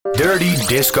Dirty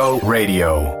Disco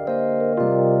Radio.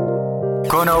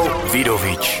 Kono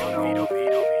Vidovic.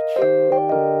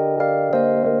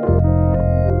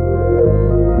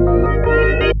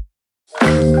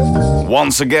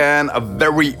 Once again, a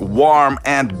very warm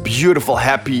and beautiful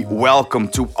happy welcome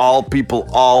to all people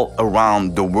all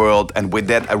around the world. And with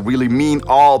that, I really mean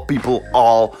all people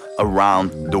all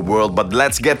around the world. But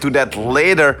let's get to that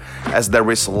later, as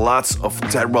there is lots of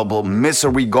terrible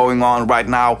misery going on right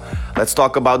now. Let's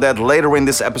talk about that later in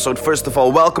this episode. First of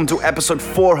all, welcome to episode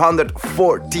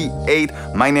 448.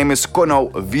 My name is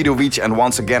Kono Vidovic, and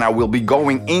once again I will be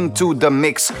going into the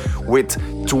mix with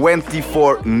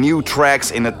 24 new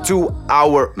tracks in a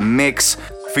 2-hour mix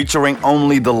featuring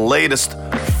only the latest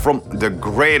from the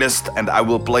greatest, and I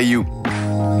will play you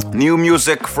new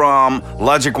music from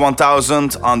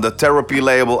Logic1000 on the Therapy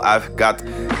label. I've got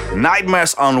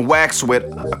Nightmares on Wax with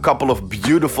a couple of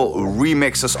beautiful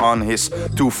remixes on his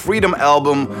To Freedom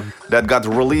album that got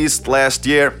released last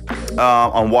year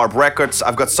on Warp Records.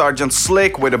 I've got Sergeant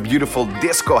Slick with a beautiful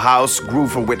disco house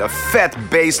groover with a fat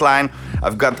bass line.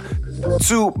 I've got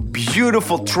 2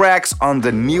 beautiful tracks on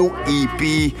the new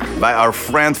EP by our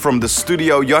friend from the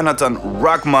studio, Yonatan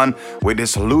Rukhman, with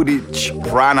his Ludic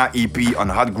Prana EP on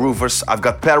Hot Groovers. I've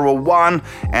got Pero 1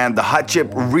 and the Hot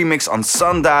Chip remix on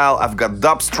Sundial. I've got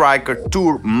Dub Striker,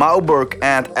 Tour Mauberg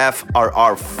and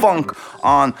FRR Funk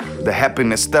on the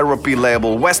Happiness Therapy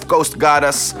label. West Coast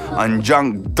Goddess on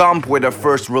Junk Dump with their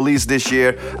first release this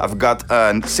year. I've got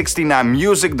 69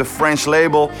 Music, the French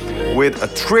label, with a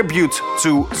tribute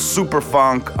to Superfunk.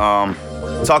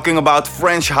 Talking about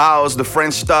French house, the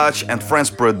French touch and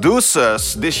French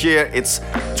producers. This year it's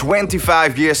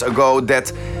 25 years ago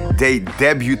that they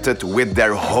debuted with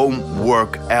their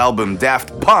homework album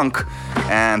Daft Punk,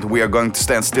 and we are going to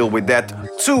stand still with that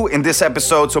too in this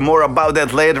episode, so more about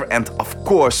that later, and of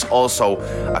course also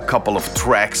a couple of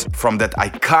tracks from that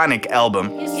iconic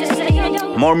album.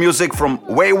 More music from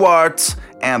Wayward,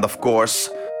 and of course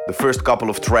the first couple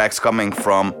of tracks coming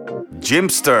from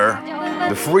Jimpster,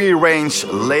 the free-range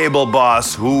label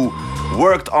boss who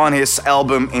worked on his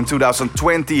album in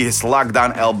 2020, his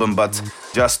lockdown album, but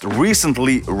just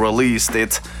recently released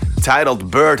it, titled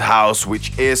Birdhouse,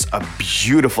 which is a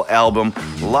beautiful album.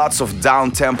 Lots of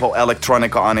down-tempo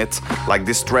electronica on it, like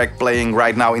this track playing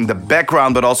right now in the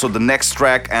background, but also the next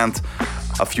track and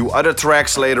a few other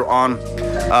tracks later on.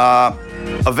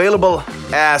 Available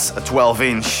as a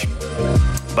 12-inch.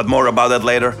 But more about that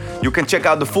later. You can check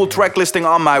out the full track listing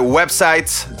on my website,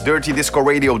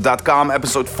 dirtydiscoradio.com,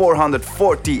 episode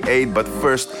 448. But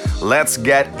first, let's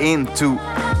get into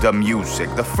the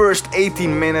music. The first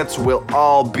 18 minutes will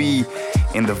all be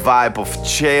in the vibe of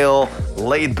chill,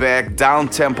 laid-back,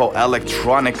 down-tempo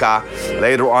electronica.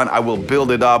 Later on, I will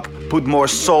build it up, put more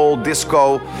soul,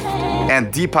 disco,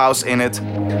 and deep house in it.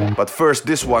 But first,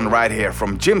 this one right here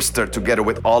from Jimpster together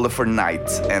with Oliver Knight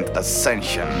and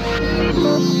Ascension.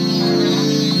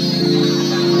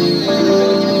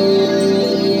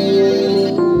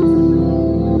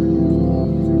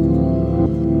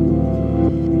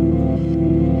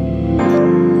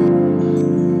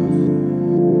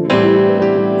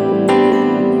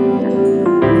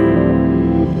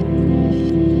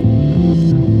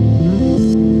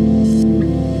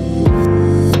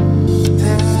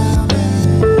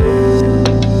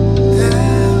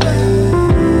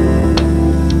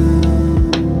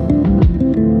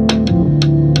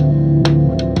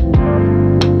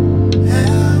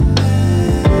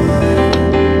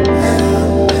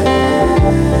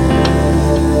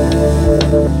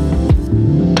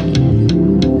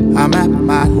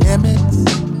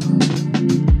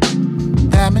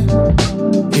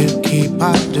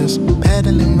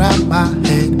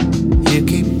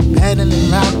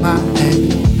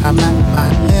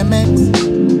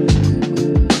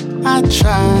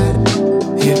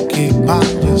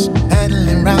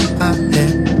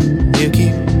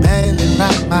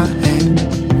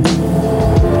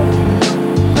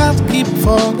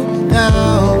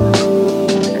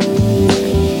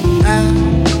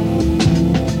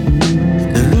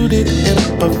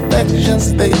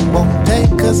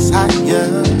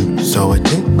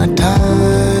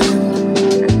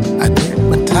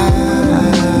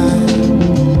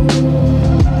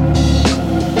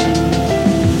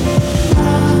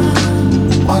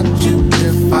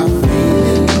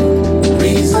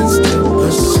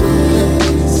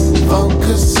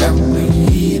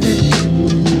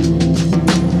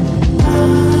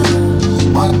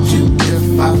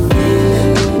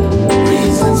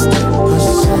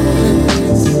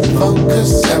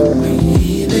 Focus and we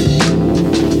need it.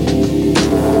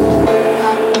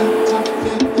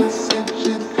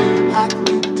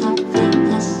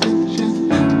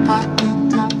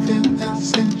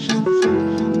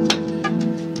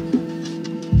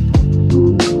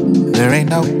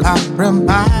 no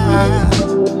compromise.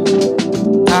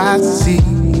 I see,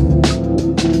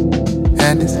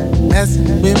 and it's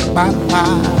messing with my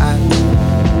mind.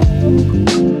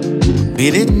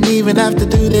 We didn't even have to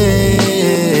do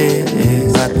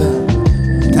this, but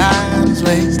the time's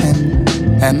wasting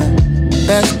and the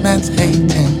best man's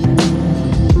hating.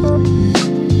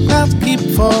 Clouds keep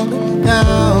falling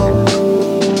down.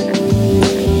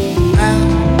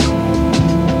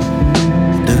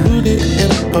 Deluded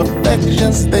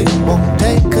imperfections, they won't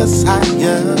take us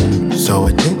higher. So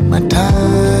I take my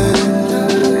time.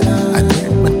 I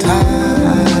take my time.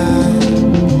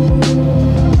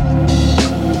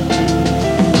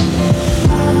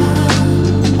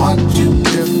 I want you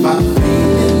if I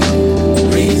feel it.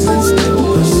 Reasons to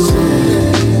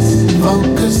persist.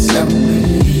 Focus and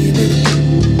read it.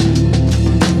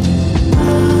 I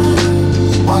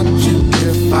want you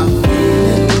if I feel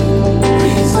it.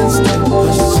 Reasons to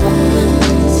persist.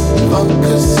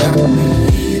 Focus and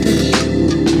read it.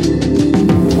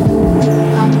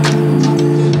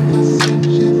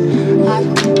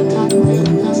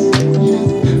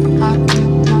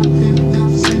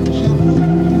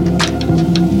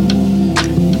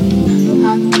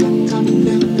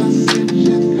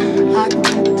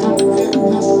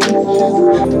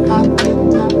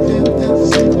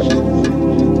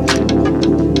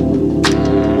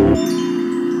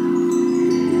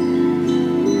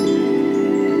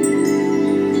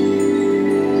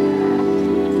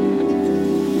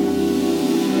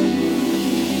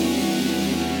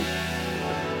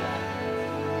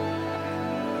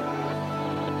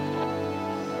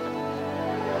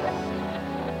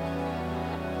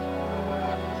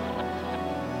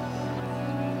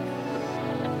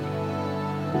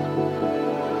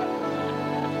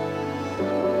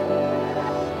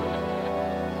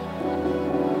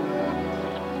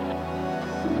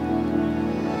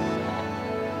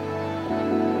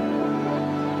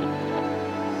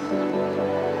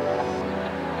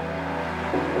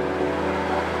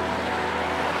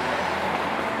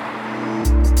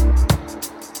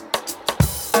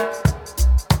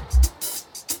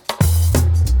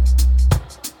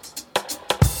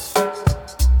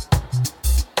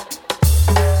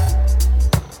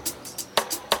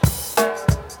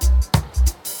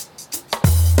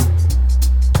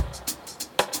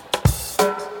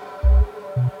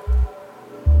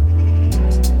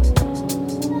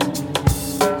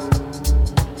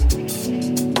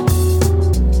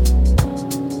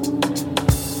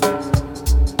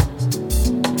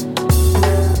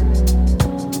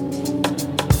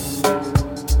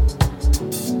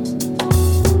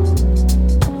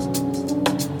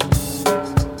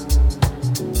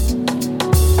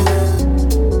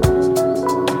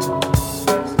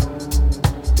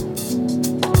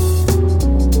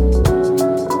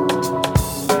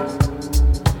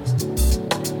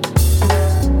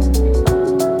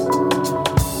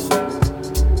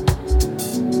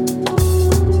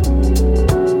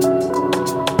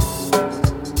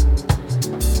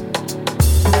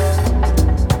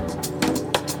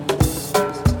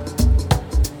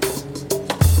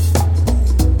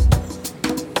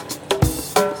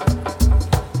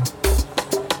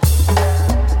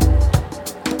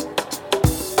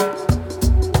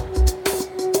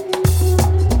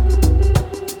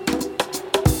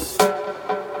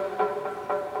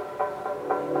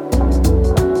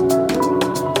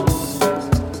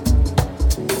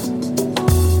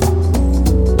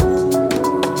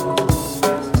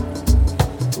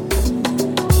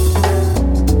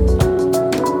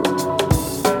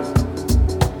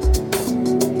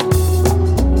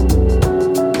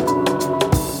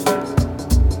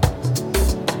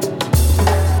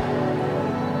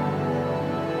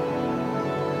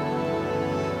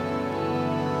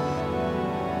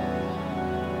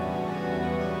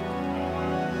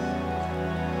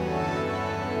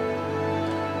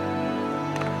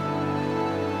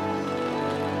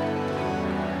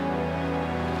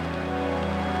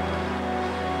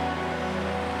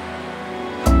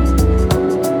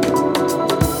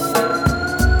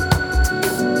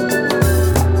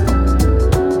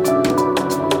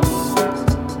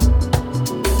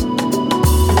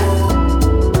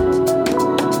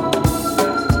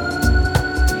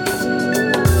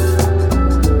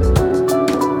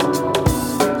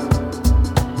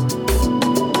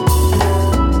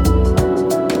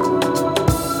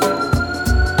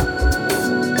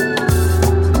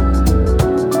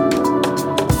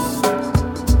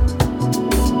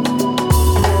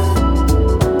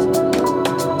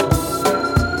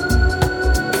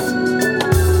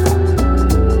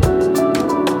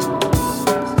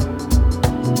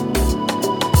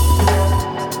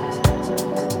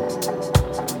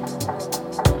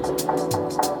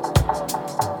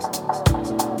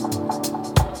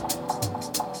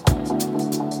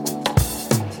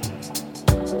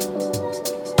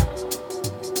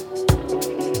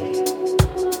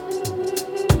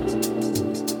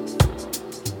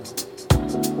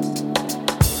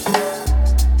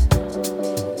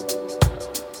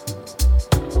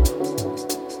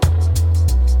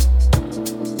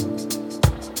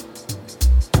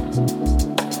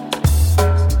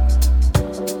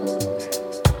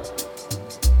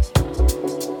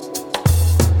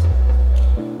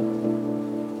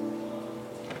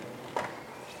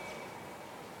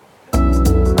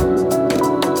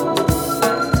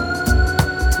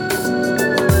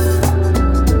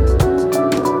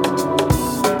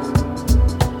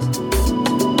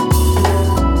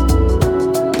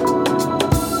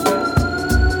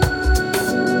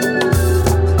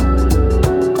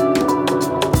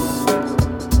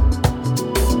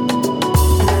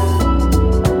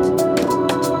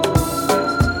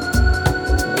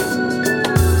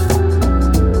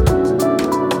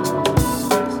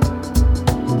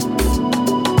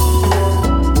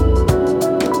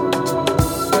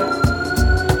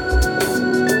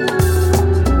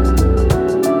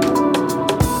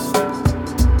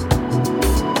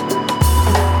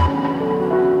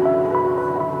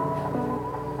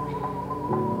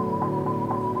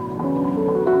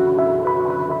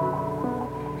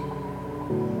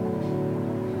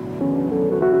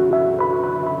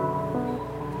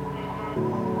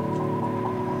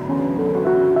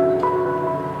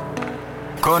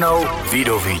 Kono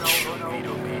Vidovic.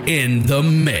 In the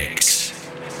mix.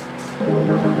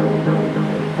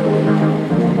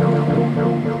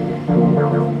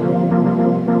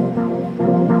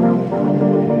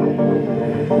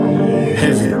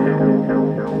 Heavy.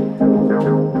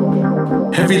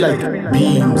 Heavy like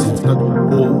beams, it's not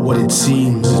all what it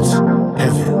seems, it's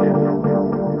heavy.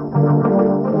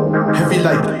 Heavy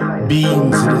like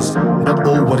beams, it is not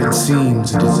all what it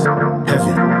seems, it is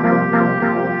heavy.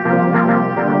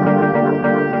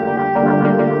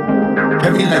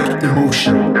 Heavy like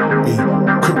emotion,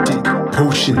 a cryptic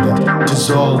potion that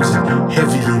dissolves in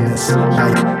heaviness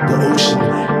like the ocean.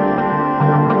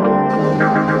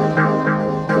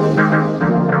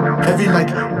 Heavy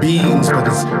like beings, but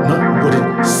it's not what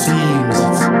it seems,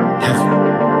 it's heavy.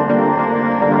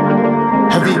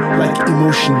 Heavy like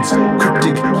emotions,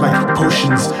 cryptic like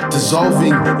potions,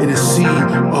 dissolving in a sea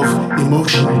of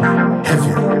emotion,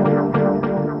 heavy.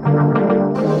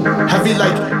 Heavy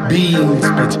like beings,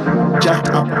 but jacked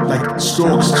up like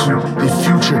stalks to the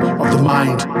future of the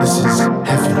mind, this is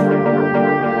heavy.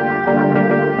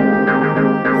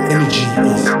 The energy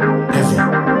is heavy.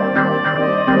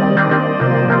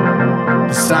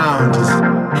 The sound is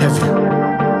heavy.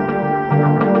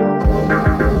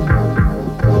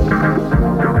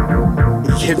 A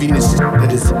heaviness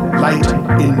that is light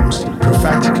in most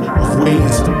prophetic of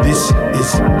ways. This is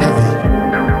heavy.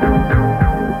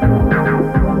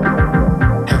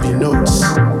 Heavy notes,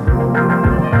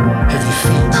 heavy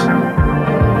feet,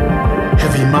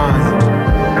 heavy mind,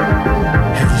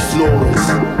 heavy floors,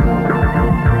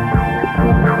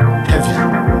 heavy.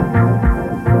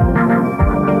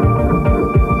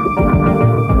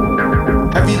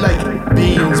 Heavy like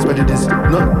beings, but it is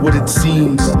not what it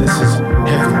seems. This is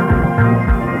heavy.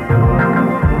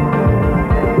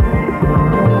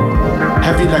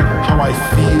 Heavy like how I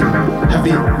feel.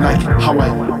 Heavy like how I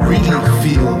really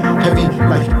feel. Heavy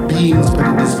like beings, but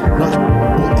it is not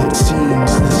what it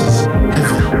seems. This is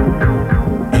heavy.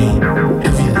 A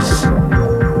heaviness.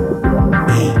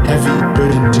 A heavy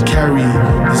burden to carry.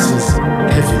 This is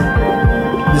heavy.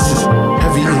 This is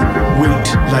heavy in weight,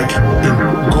 like in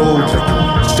gold,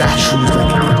 like statues,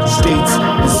 like in states.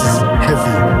 This is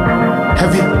heavy.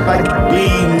 Heavy like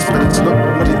beings, but it's not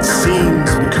what it seems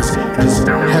because it is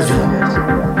heavy.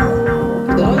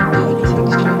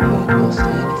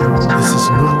 This is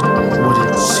not what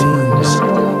it seems.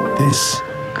 This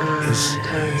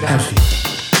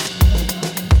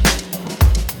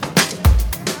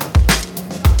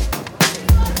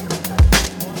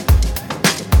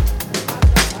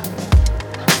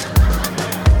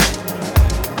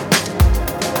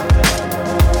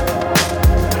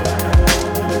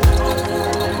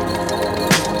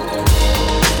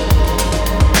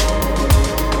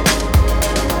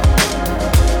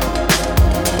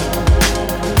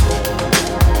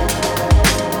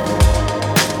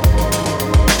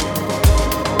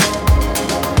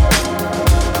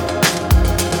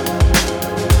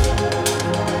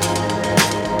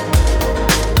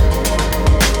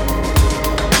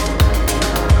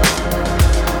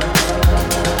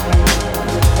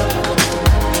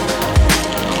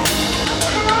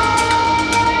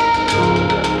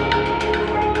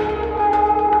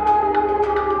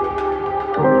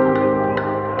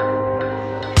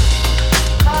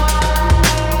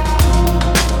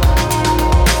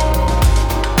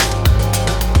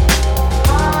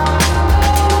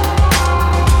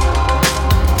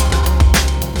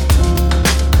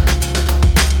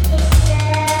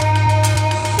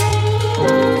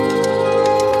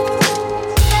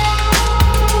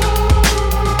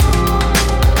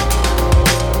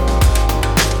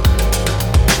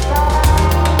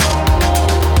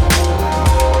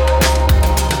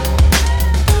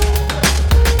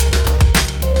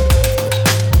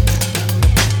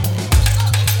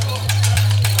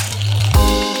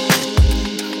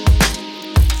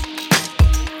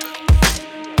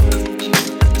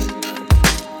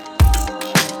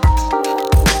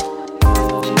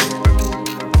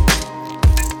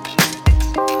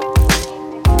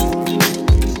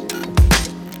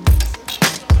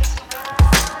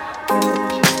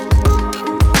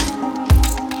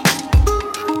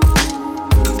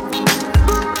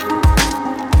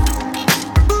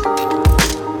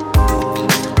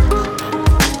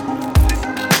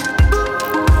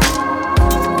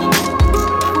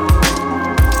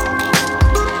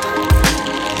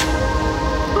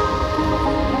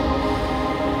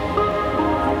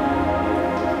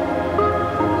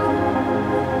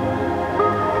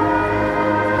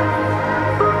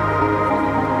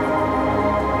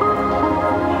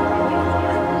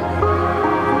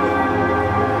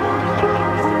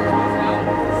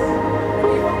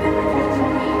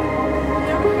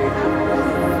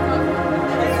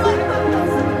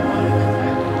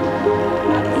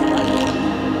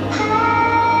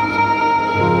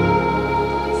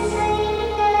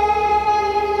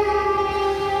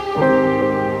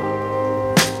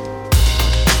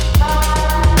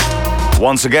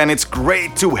Once again, it's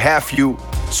great to have you.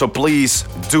 So please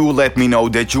do let me know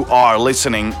that you are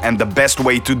listening, and the best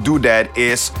way to do that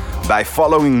is by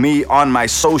following me on my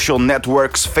social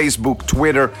networks, Facebook,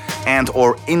 Twitter and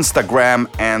or Instagram,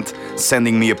 and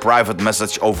sending me a private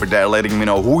message over there letting me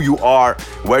know who you are,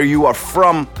 where you are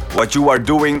from, what you are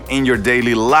doing in your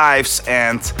daily lives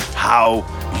and how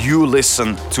you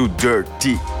listen to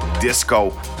Dirty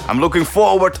Disco. I'm looking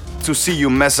forward to see you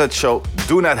message, so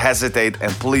do not hesitate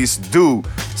and please do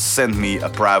send me a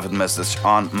private message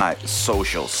on my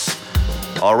socials.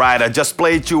 Alright, I just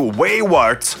played you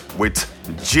Wayward with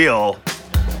Jill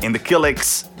in the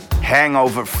Killix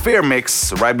Hangover Fear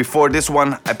Mix. Right before this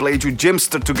one, I played you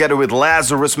Jimpster together with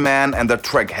Lazarus Man and the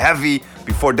track Heavy.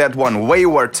 Before that one,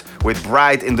 Wayward with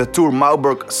Bright in the Tour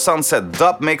Mauberg Sunset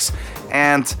Dub Mix.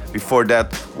 And before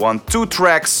that one, two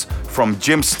tracks from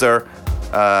Jimpster,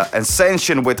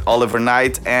 Ascension with Oliver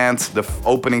Knight and the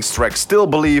opening track Still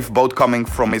Believe, both coming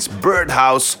from his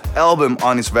Birdhouse album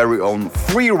on his very own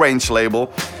Free Range label,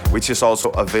 which is also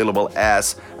available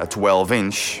as a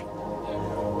 12-inch.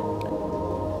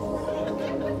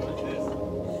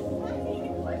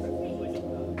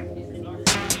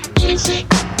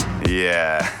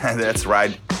 Yeah, that's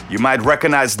right. You might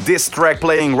recognize this track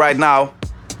playing right now.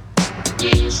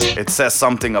 It says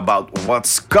something about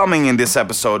what's coming in this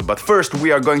episode, but first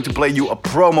we are going to play you a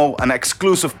promo, an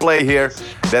exclusive play here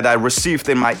that I received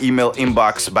in my email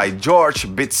inbox by George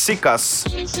Bitsikas.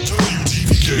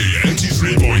 WTVK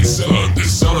NT3.7, the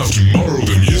sound of tomorrow,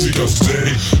 the music of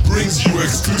today, brings you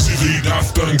exclusively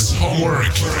Daft Punk's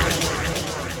Homework.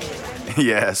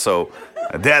 Yeah, so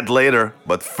that later,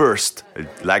 but first,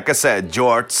 like I said,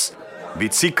 George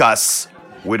Bitsikas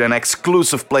with an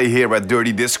exclusive play here at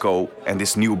Dirty Disco and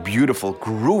this new beautiful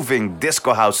grooving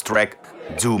disco house track,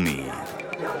 Do Me.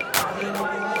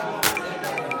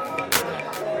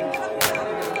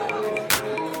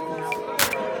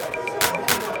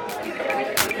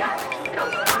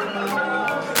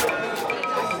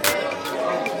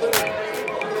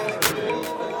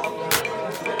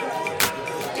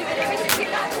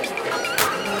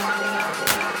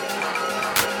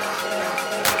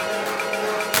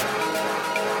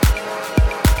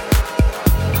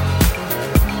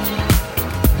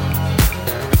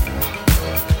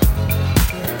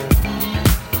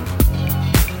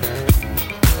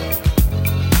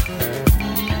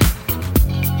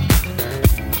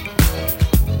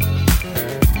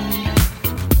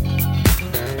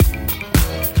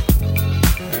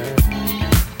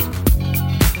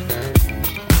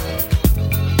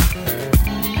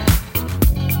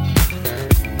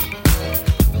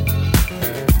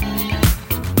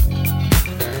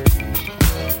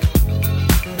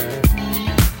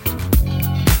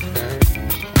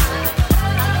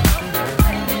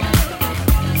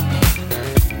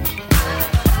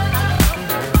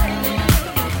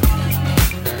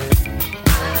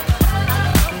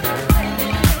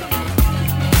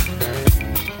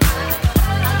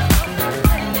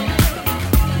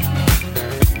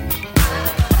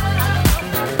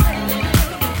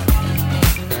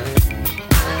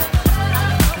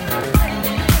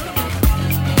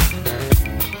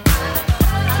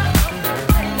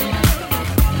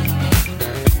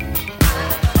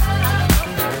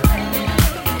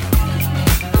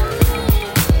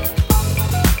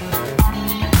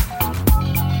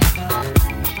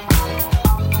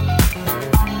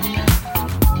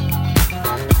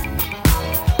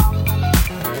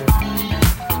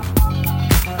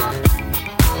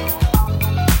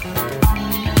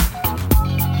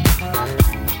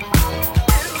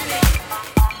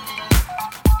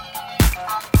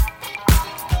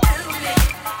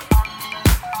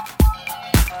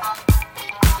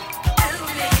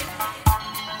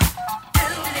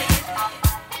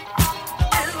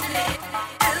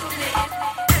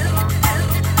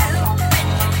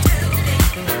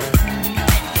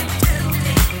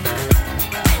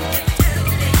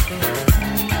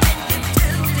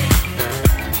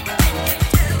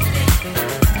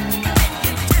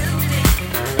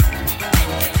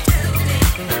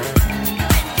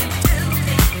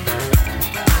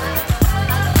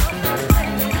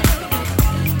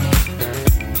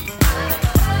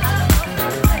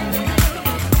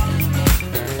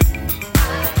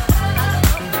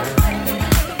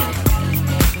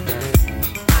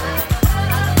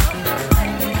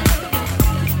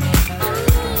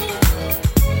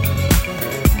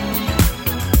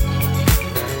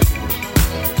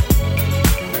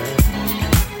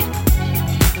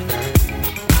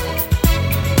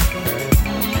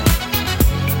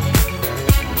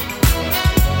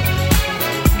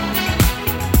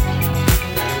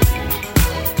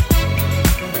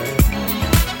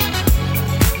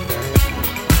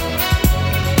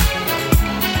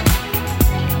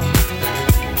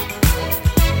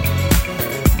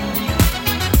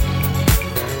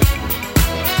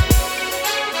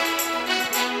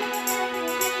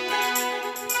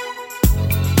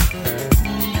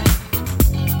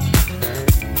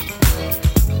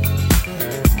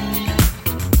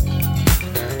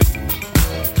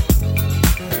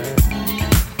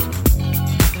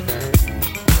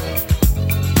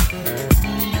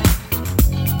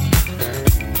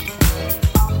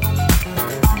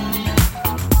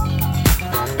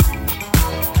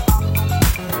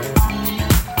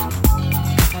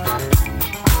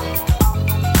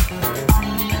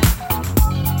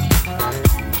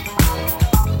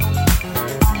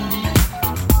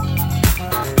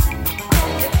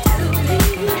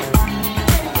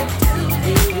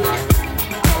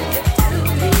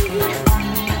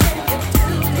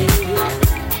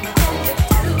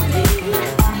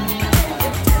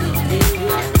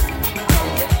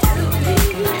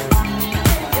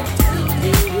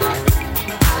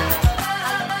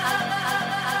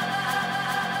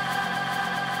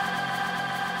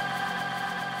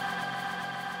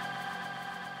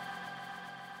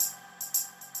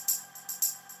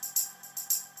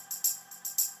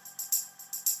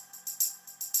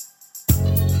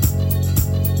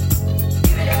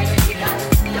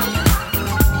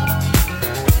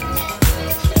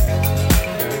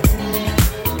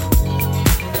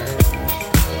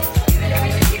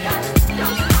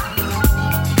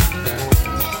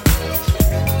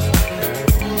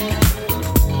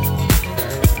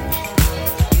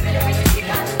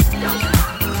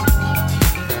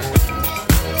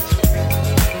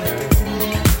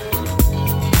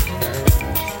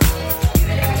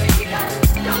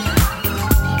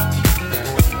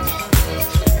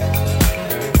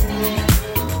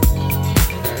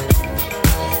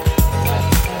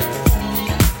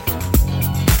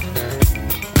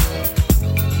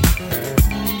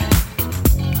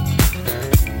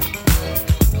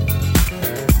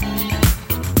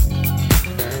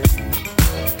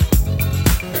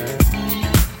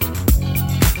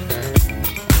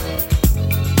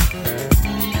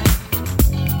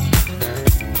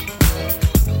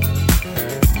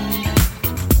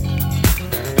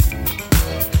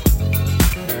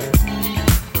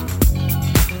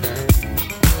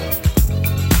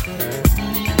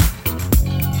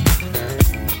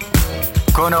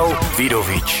 Kono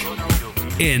Vidovic.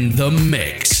 In the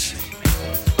mix.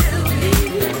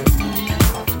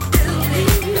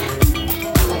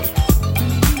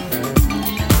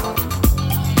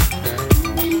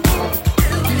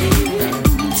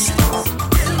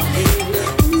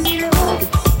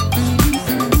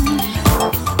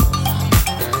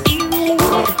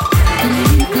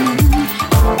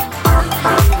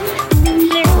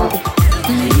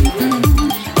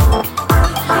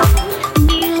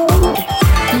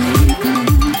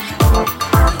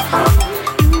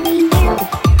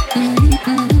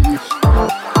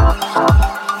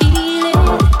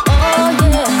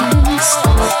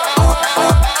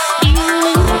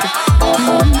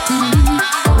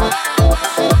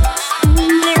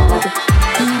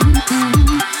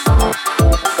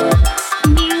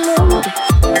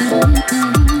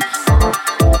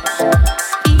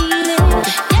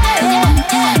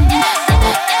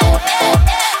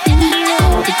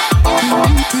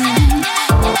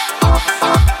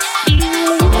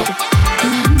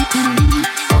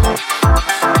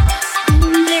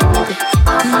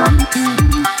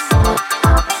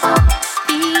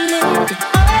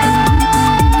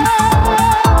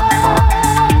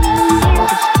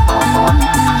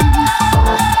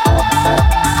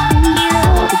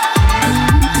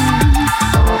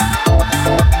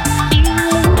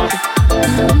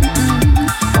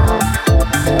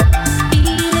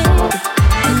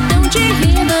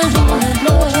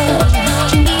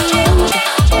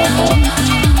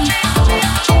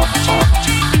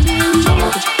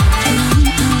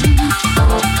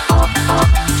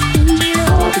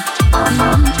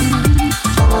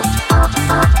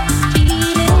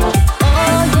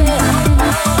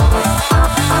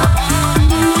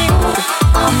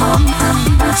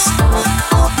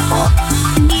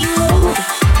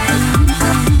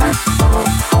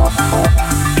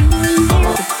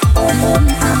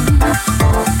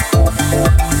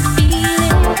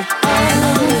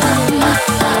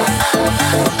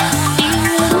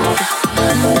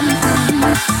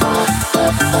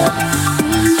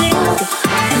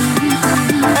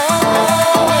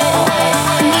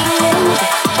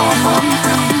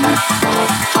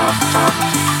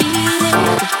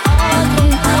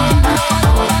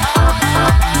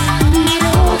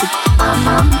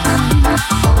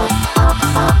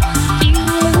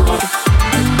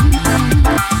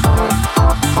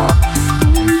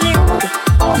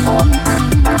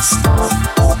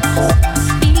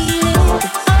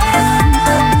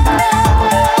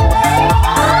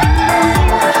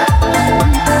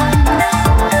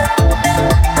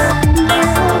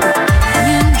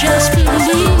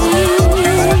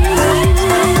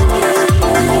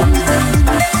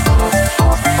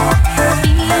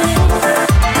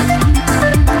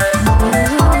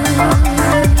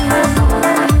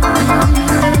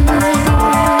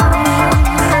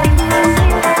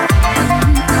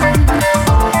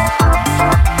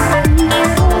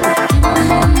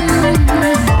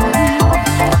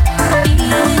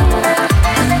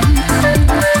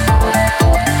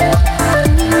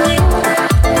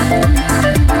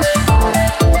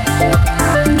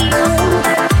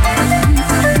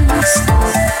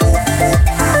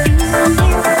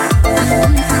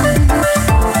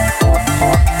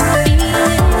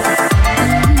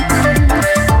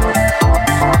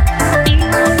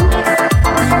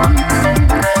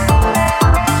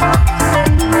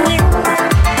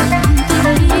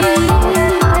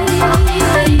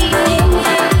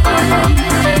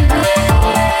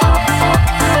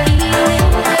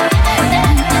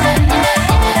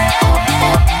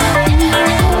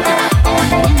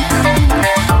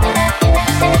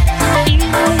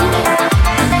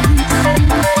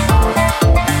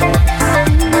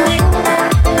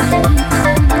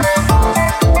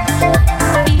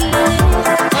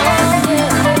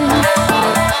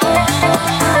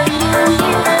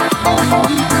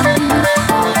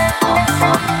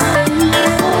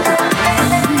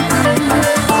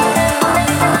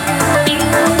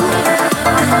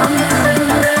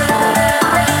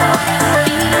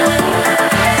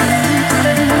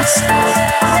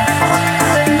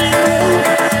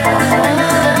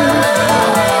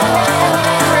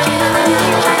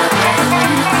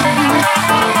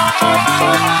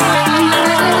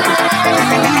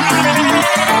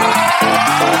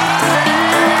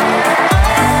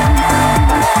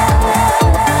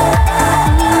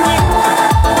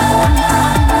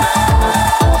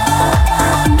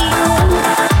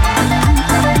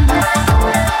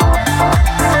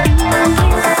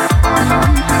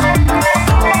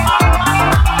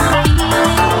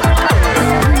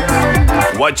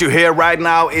 What you hear right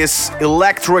now is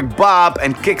Electric Bob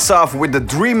and kicks off with the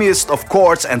dreamiest of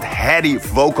chords and heady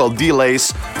vocal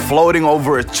delays floating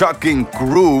over a chugging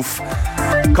groove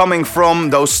coming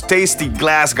from those tasty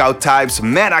Glasgow types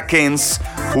Mannequins,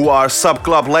 who are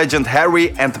Subclub legend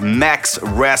Harry and Max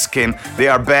Raskin. They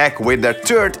are back with their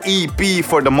third EP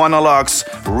for the Monologues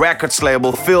records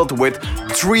label, filled with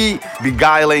 3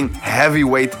 beguiling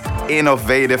heavyweight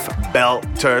innovative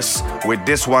belters, with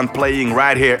this one playing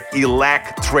right here,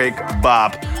 Electric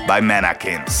Bob by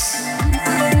Mannequins.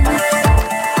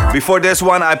 Before this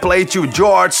one, I played you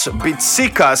George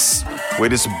Bitsikas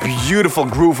with his beautiful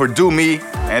groover Do Me.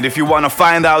 And if you want to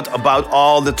find out about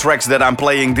all the tracks that I'm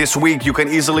playing this week, you can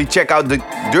easily check out the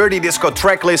Dirty Disco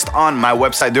track list on my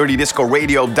website,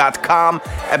 dirtydiscoradio.com,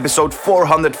 episode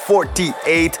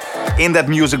 448. In that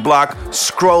music block,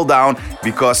 scroll down,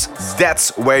 because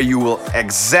that's where you will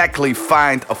exactly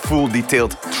find a full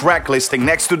detailed track listing.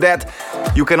 Next to that,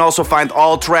 you can also find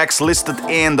all tracks listed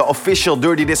in the official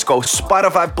Dirty Disco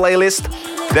Spotify playlist.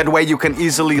 That way you can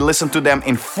easily listen to them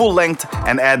in full length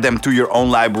and add them to your own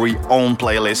library, own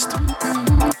playlist.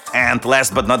 And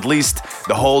last but not least,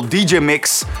 the whole DJ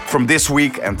mix from this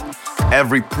week and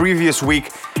every previous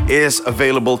week is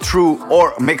available through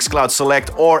or Mixcloud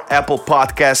Select or Apple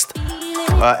Podcasts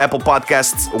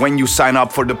when you sign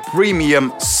up for the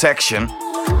premium section.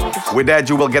 With that,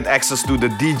 you will get access to the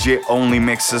DJ only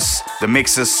mixes, the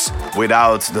mixes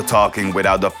without the talking,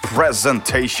 without the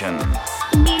presentation.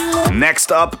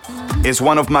 Next up is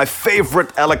one of my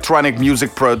favorite electronic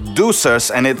music producers,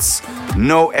 and it's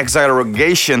no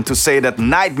exaggeration to say that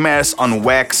Nightmares on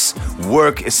Wax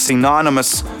work is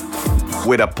synonymous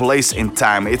with a place in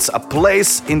time. It's a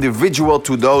place individual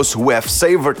to those who have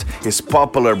savored his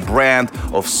popular brand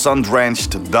of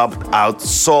sun-drenched, dubbed-out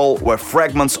soul, where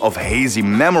fragments of hazy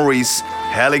memories,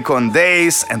 helicon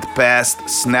days and past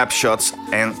snapshots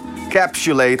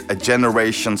encapsulate a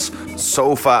generation's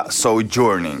sofa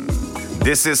sojourning.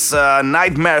 This is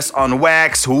Nightmares on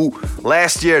Wax, who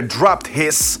last year dropped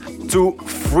his To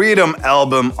Freedom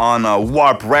album on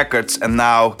Warp Records and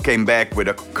now came back with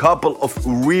a couple of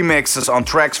remixes on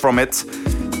tracks from it.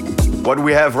 What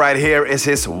we have right here is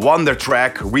his Wonder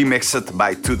track, remixed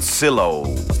by Tootzillo.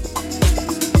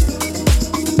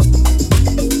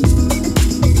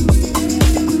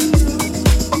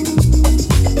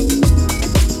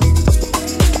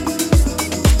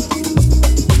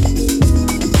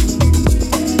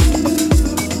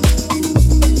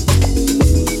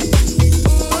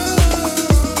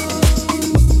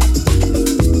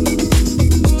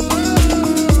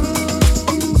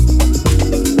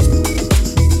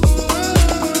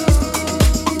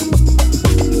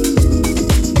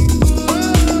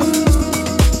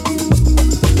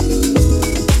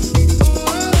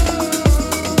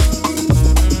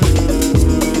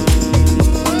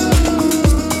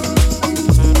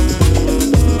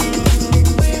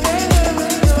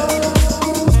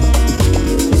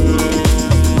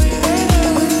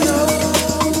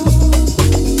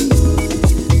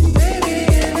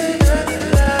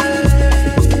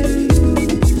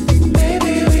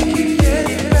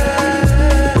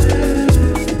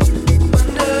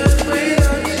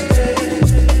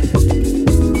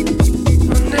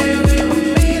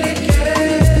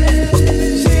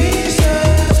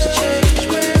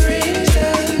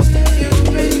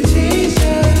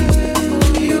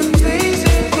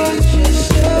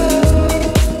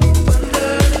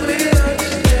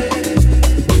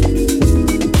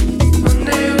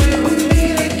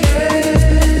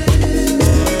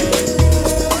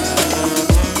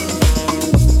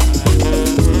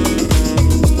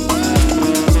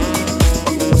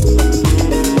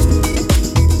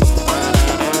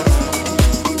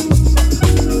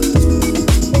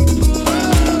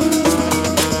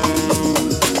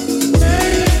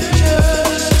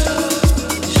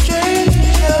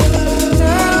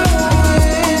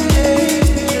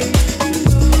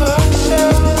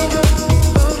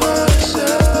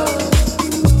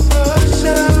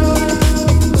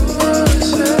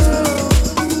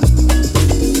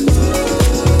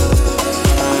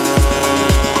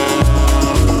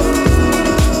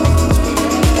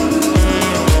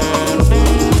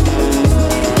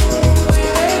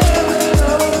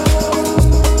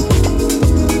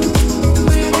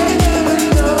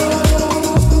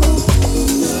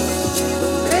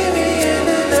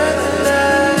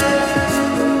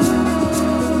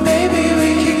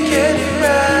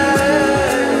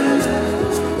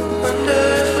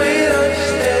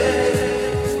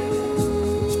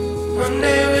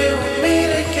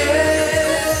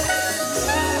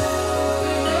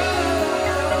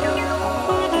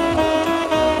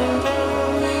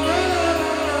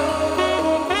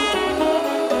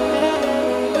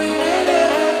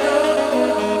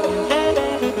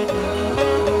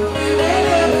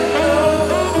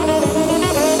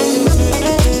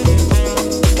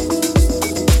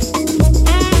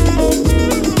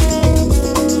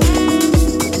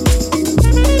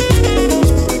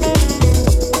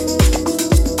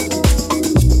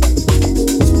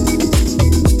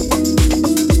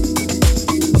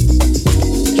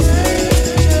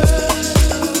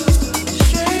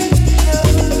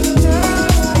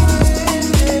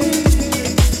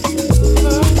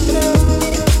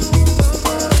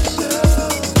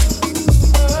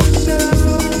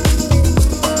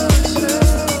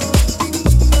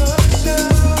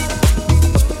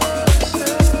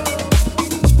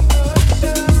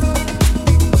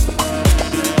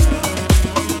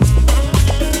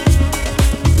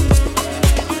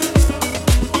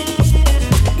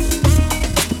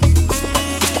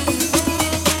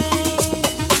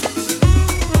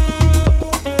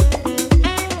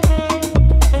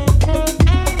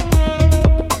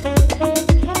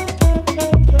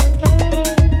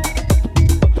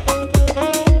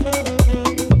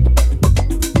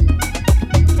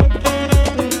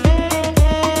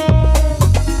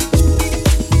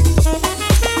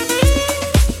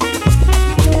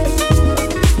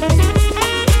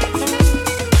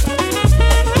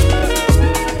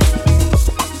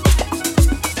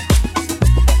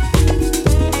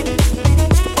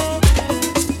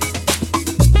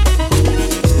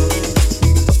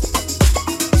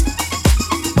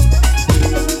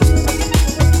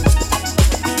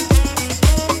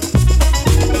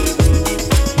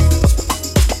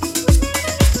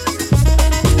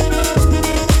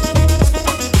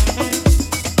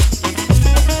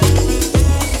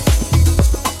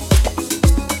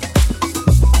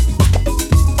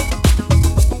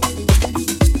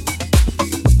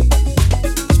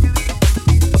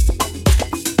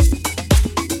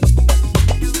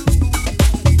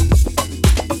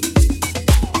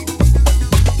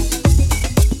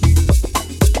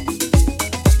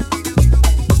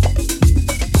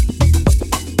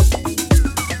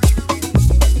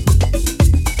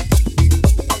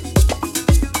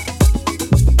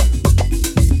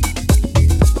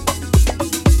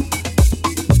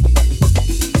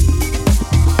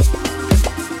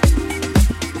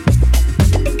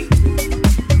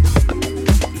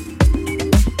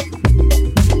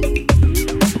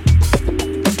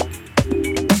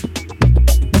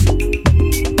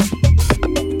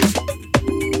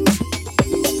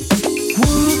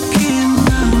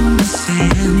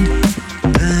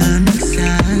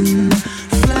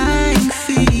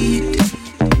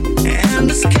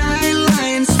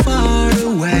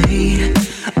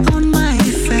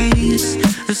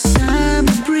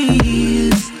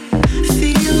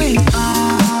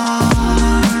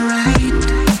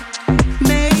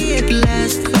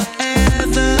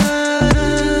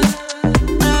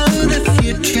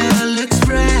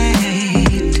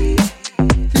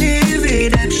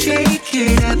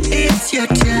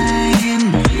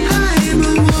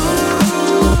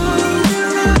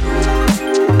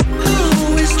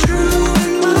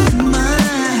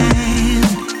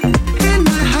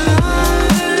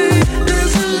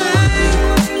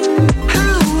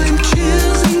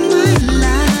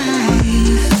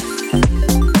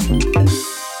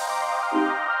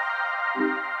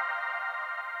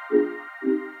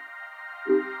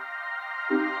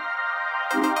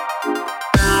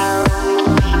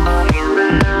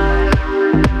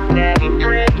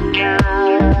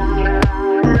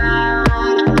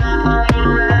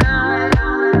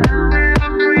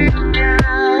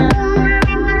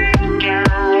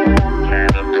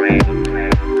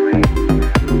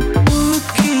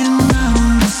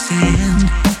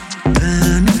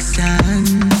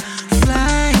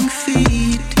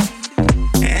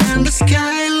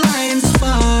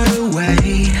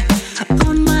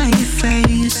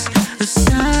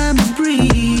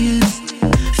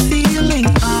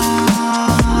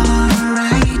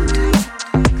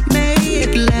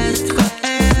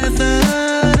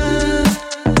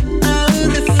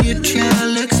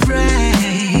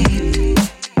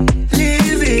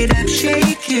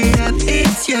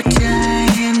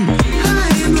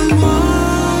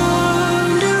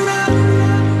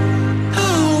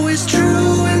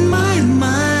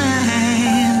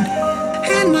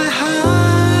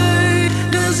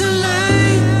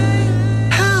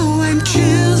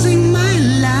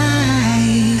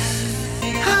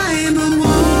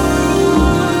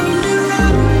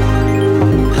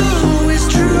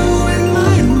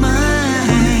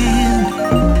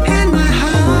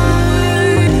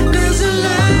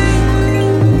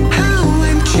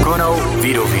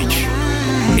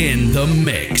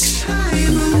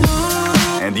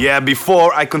 Yeah,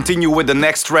 before I continue with the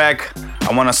next track,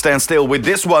 I wanna stand still with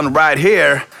this one right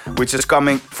here, which is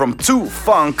coming from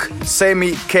 2Funk.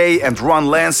 Semi, K and Ron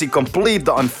Lancy complete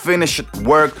the unfinished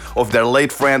work of their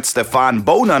late friend Stefan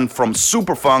Bonan from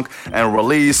Superfunk and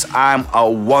release I'm a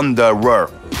Wanderer.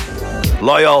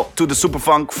 Loyal to the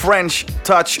Superfunk French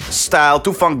touch style,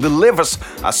 2Funk delivers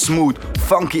a smooth,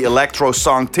 funky electro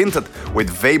song tinted with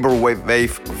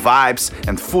vaporwave vibes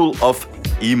and full of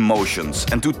emotions.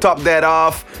 And to top that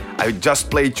off, I just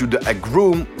played you the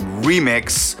Agroom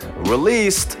remix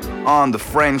released on the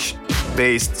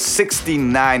French-based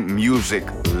 69 Music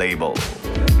label.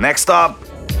 Next up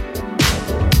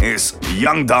is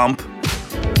Young Dump,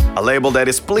 a label that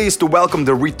is pleased to welcome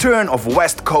the return of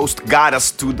West Coast Goddard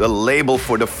to the label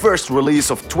for the first release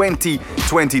of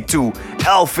 2022.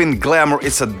 Elfin Glamour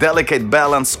is a delicate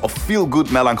balance of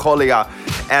feel-good melancholia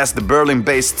as the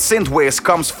Berlin-based synthwave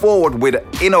comes forward with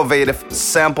innovative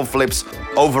sample flips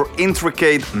over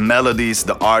intricate melodies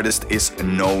the artist is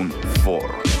known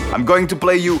for. I'm going to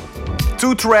play you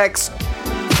 2 tracks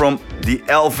from the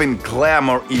Elfin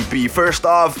Glamour EP. First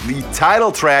off, the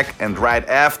title track, and right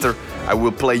after, I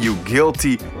will play you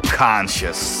Guilty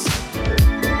Conscious.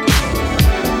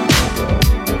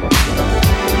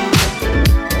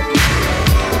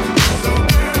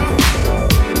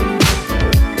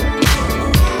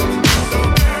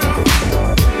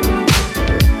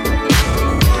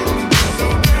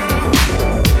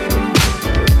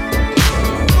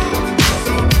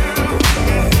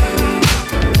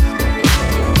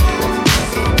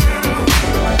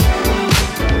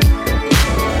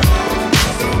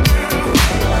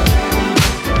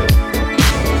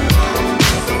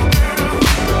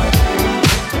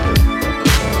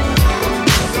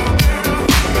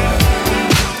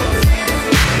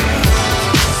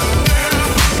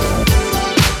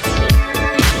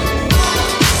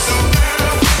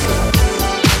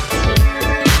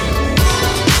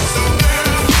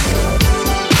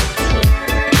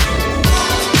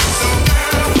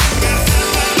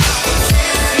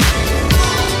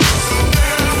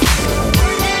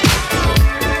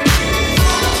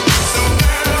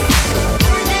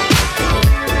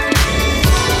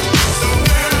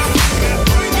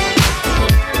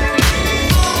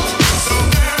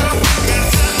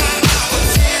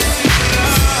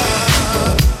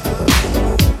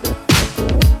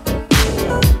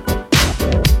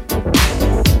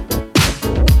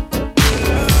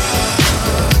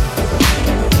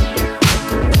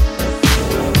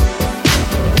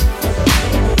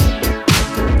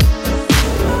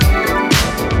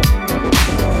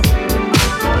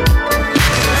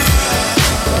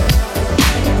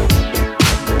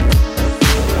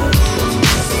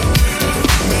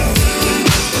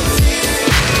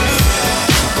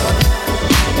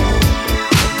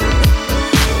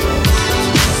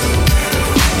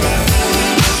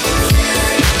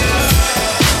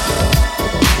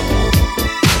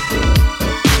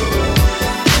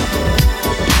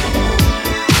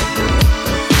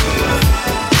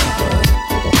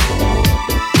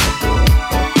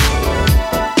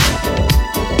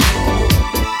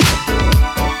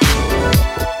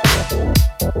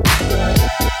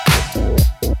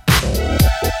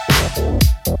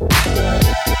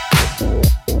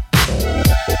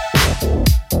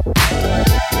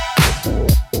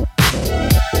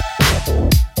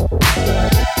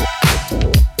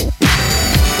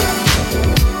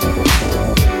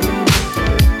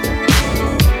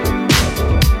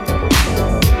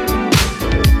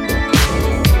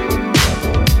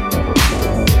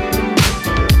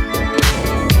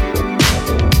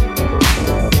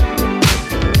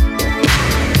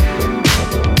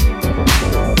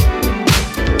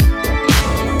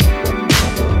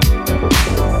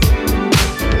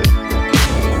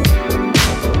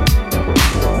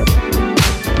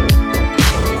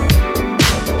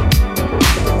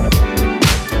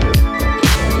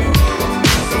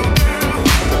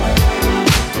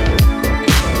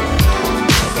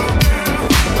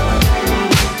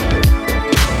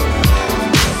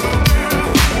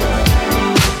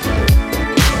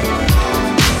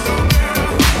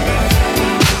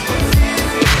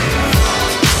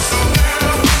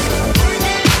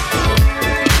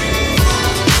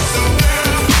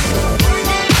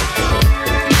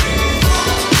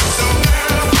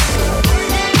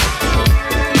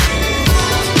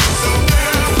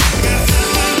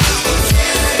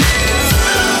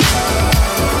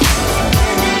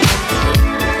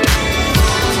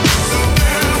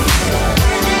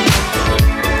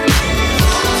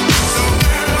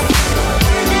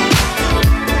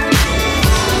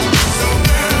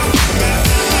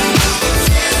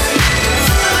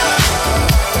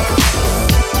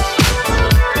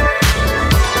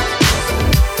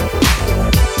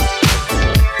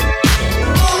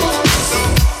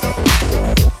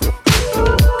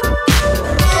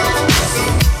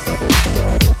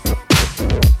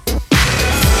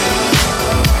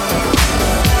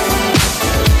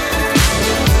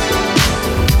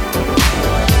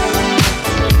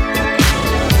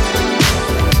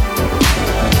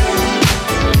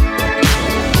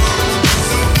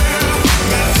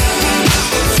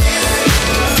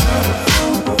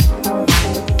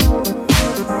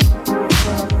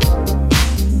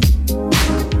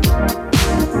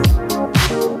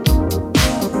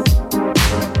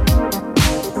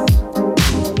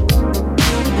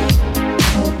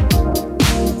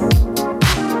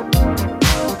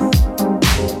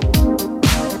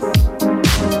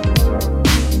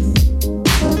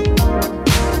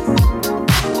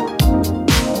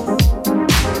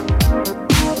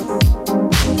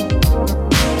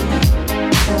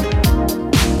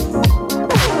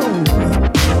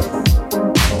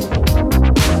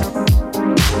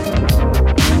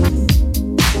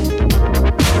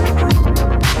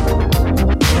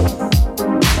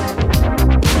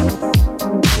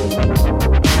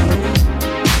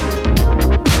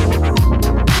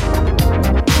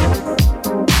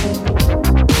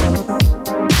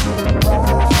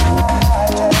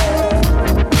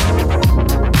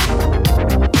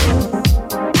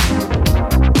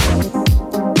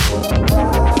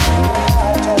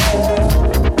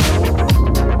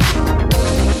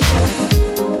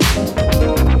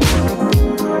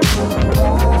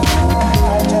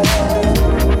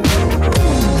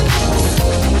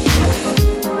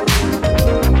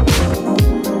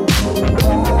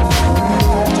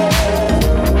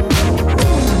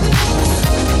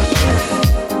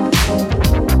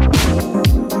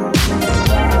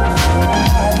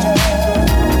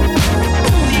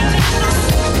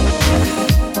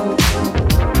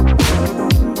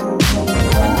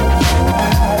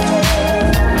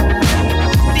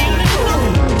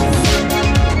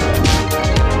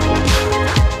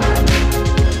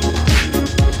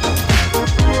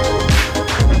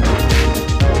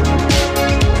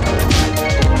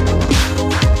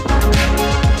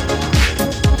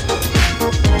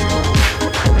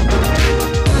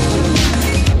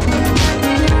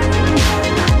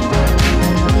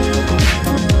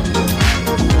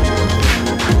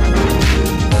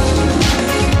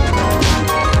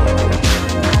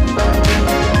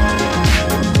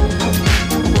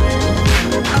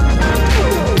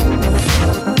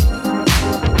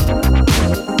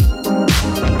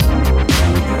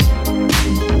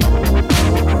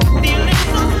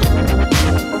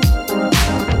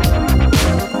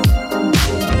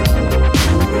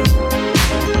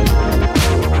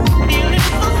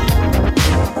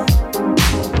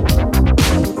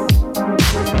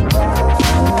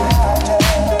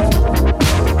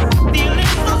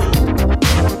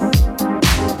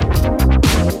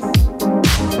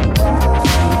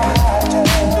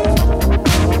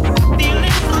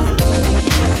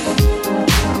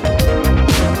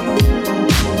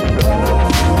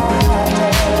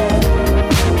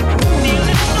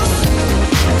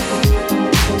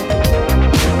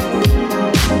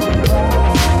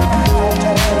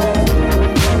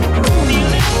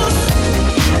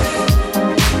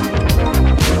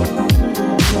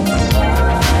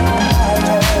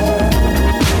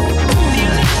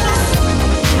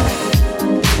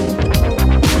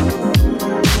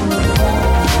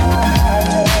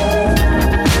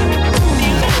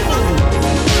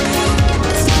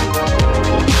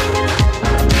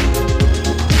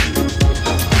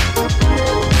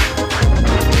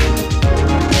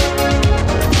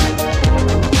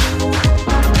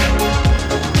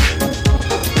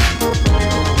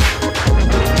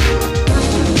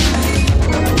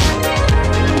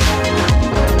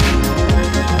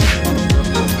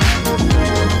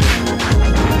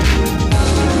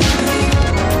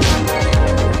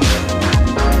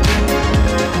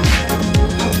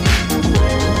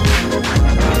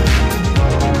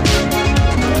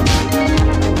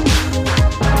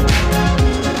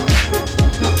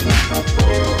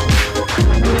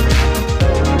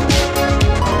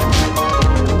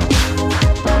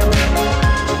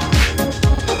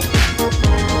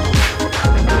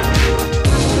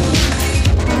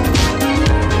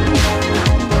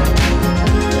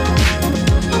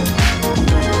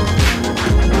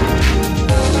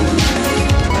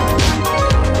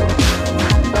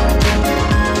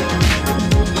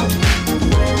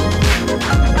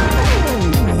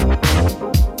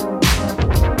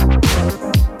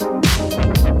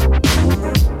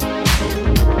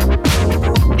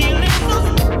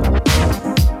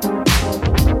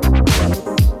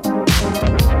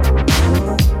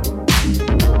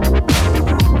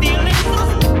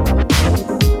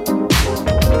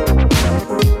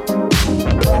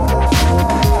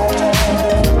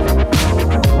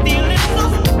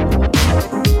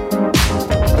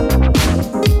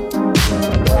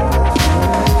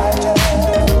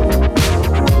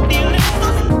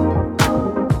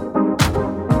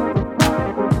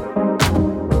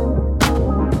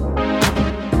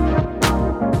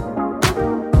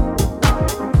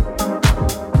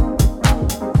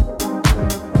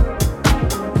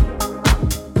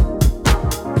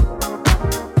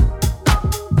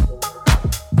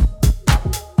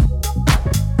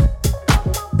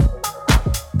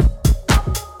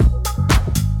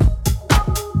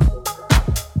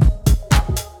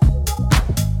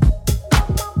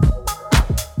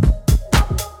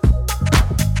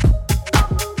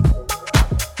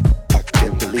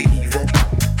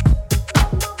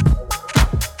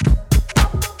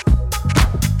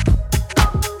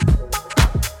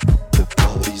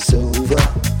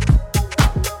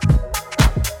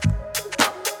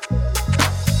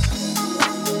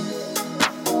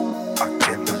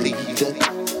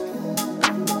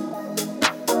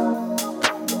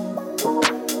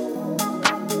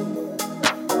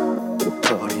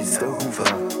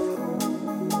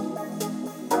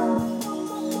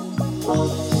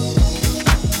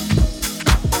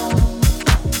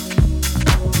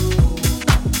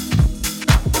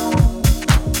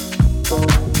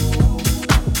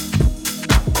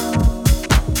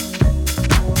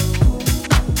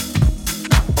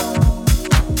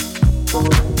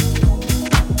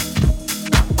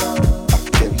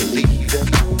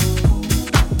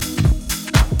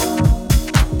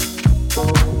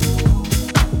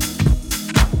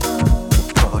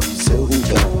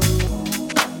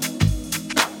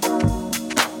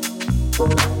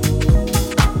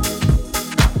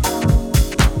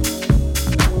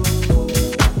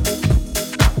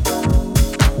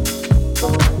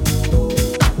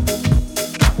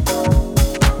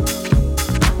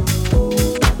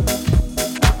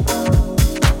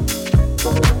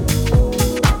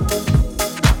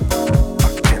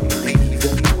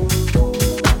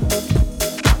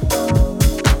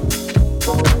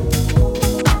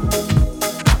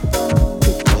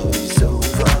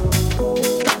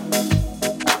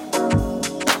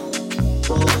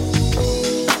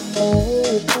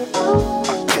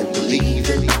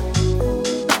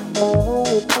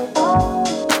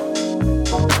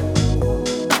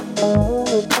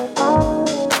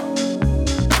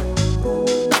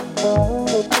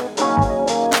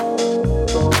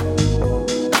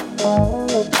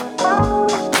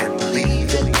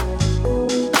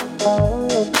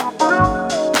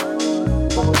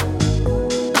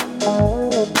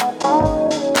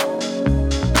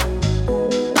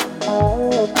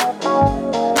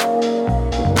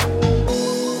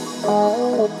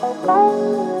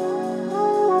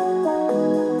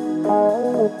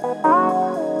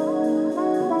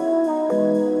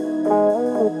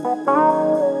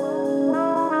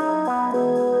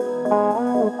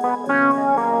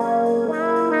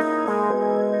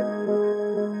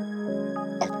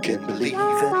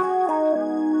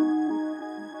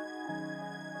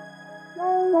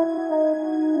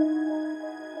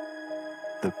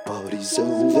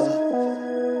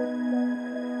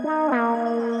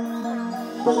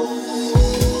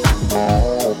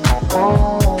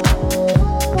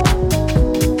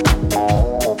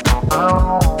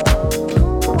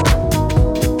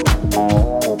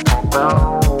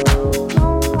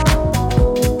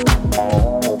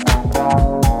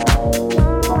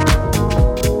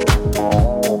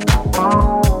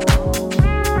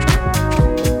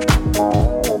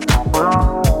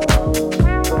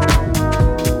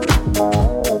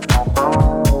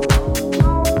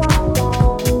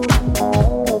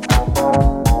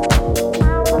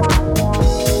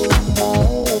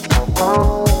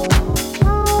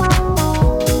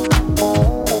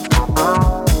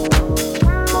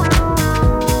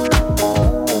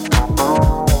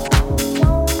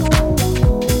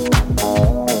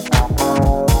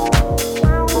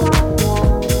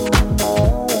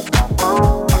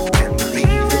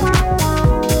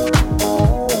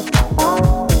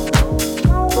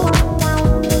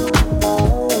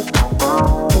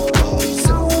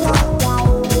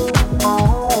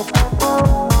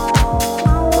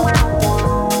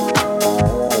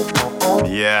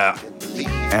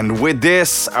 With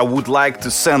this, I would like to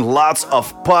send lots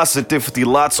of positivity,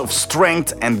 lots of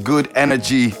strength and good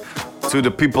energy to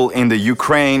the people in the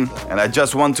Ukraine. And I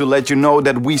just want to let you know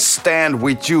that we stand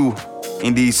with you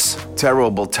in these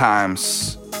terrible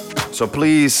times. So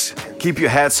please keep your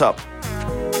heads up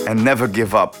and never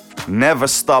give up. Never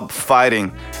stop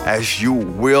fighting, as you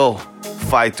will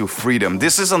fight to freedom.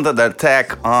 This isn't an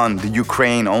attack on the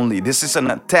Ukraine only. This is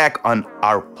an attack on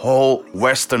our whole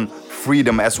Western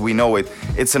freedom as we know it.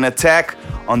 It's an attack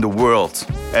on the world,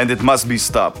 and it must be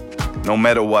stopped. No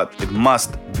matter what, it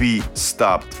must be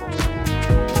stopped.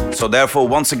 So therefore,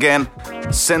 once again,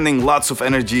 sending lots of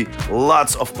energy,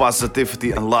 lots of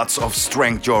positivity, and lots of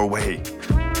strength your way.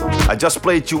 I just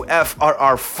played you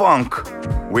FRR Funk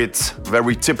with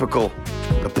very typical,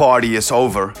 the party is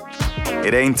over.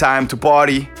 It ain't time to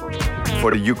party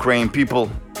for the Ukraine people.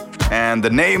 And the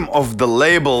name of the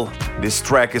label this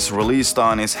track is released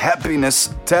on is Happiness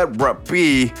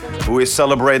Therapy, who is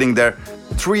celebrating their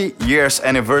 3 years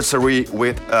anniversary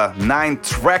with a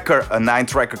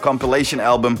 9-tracker compilation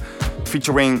album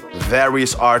featuring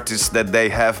various artists that they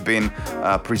have been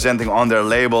presenting on their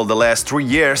label the last 3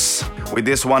 years. With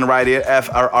this one right here,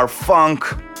 FRR Funk.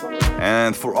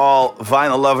 And for all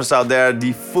vinyl lovers out there,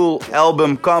 the full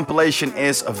album compilation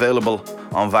is available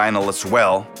on vinyl as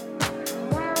well.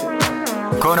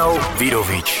 Kono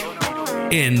Vidovic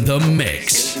in the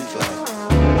mix.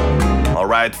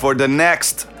 Alright, for the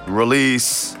next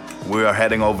release, we are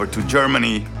heading over to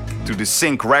Germany, to the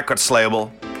Sync Records label,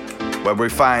 where we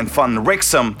find Van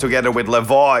Rixum together with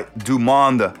Levoy du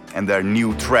Monde and their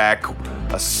new track,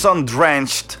 a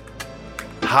sun-drenched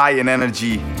high in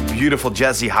energy, beautiful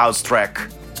jazzy house track,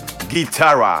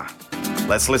 Guitarra.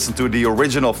 Let's listen to the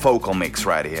original vocal mix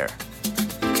right here.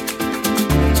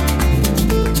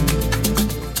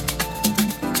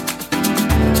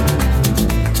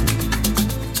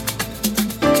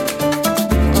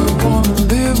 I wanna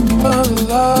live my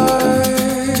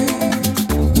life.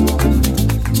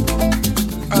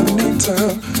 I need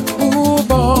to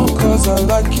move on, 'cause I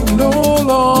like you no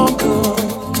longer.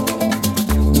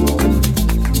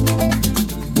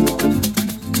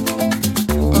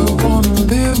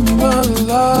 My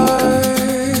life,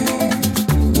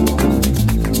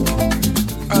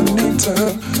 I need to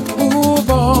move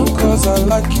on, 'cause I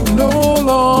like you no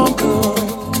longer.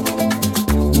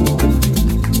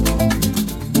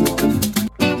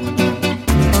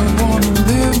 I wanna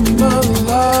live my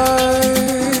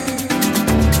life,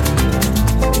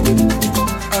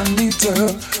 I need to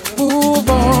move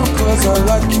on, 'cause I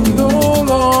like you no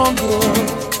longer.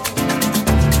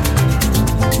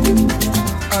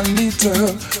 I need to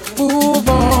move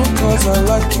on, 'cause I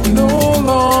like you no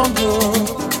longer.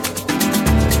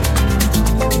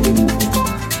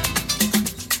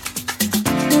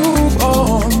 Move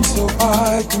on so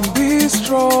I can be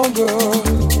stronger,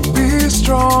 be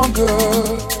stronger.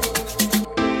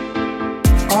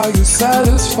 Are you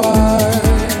satisfied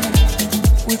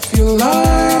with your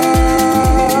life?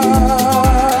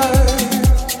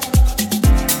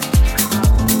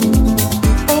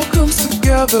 It all comes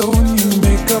together when you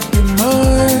make up your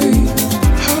mind.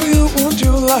 How you want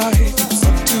your life, it's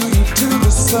up to you to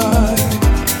decide.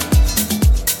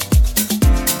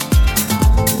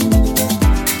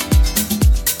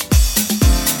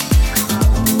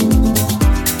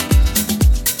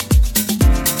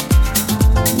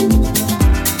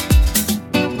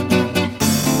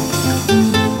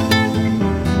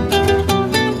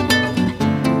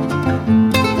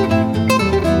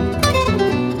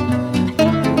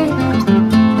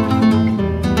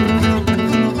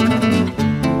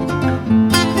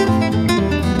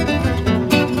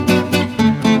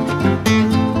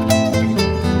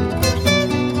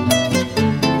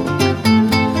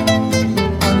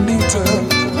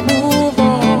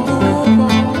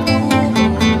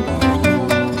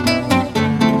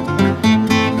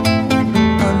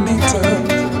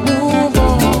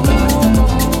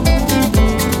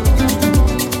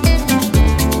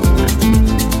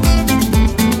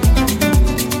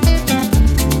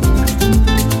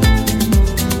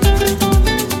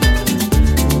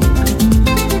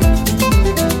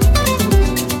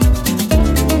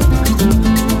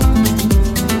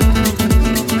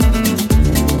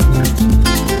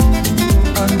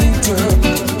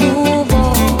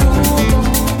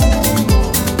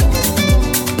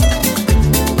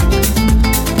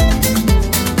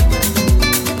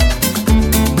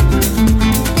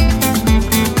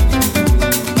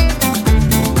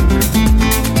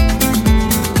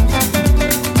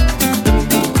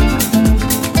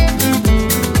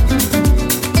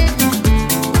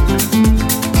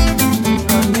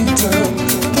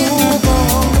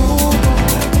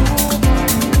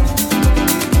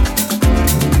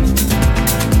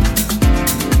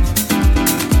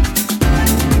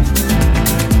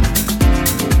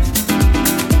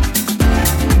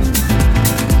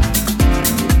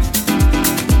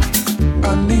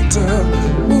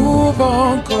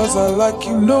 Like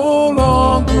you no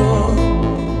longer.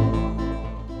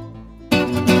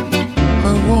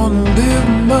 I wanna live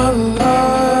my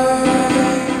life.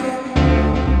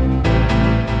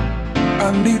 I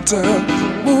need to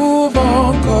move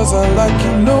on, 'cause I like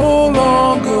you no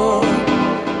longer.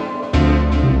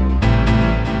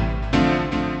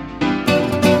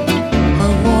 I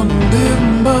wanna live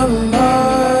my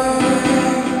life.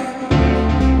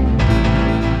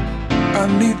 I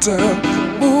need to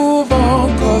move on,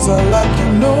 'cause I like you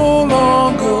no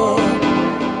longer.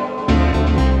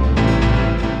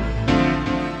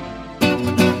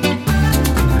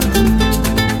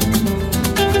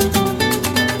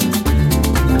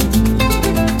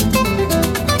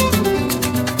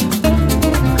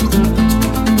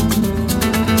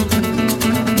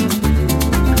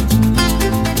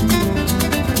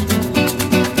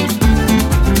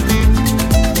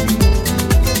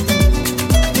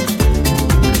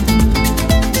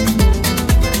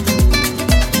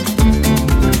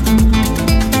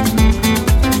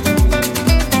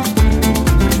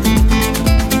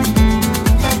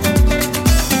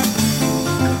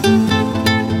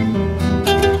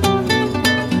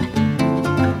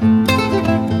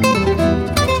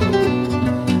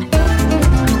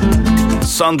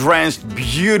 sun-drenched,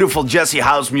 beautiful jazzy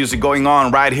house music going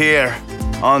on right here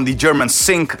on the German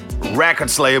Sync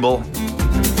Records label.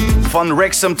 Von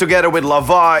Rixum together with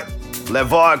Lavoy, Les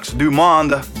Voix du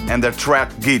Monde and their track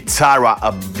Guitarra,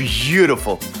 a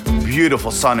beautiful,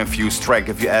 beautiful sun-infused track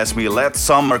if you ask me. Let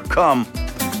summer come.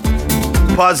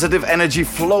 Positive energy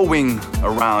flowing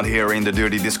around here in the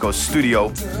Dirty Disco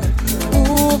studio.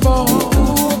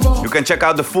 You can check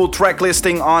out the full track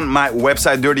listing on my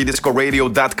website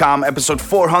dirtydiscoradio.com, episode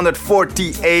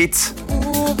 448.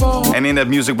 And in that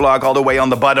music blog all the way on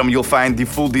the bottom you'll find the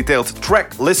full detailed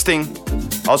track listing.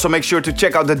 Also make sure to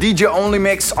check out the DJ Only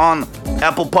mix on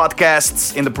Apple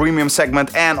Podcasts in the premium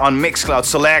segment and on Mixcloud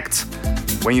Select.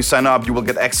 When you sign up, you will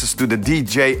get access to the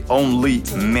DJ Only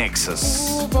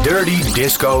mixes. Dirty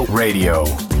Disco Radio.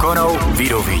 Kono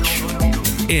Vidovic.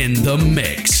 In the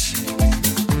mix.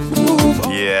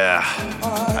 Yeah,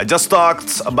 I just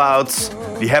talked about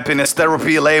the Happiness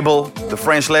Therapy label, the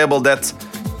French label that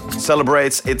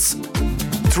celebrates its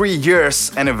 3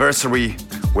 years anniversary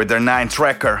with their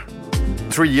 9-tracker.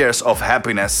 3 years of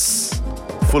happiness,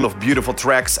 full of beautiful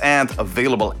tracks and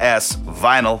available as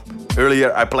vinyl.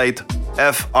 Earlier I played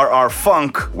FRR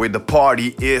Funk with The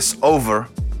Party Is Over.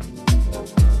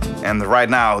 And right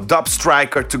now, Dub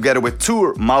Striker together with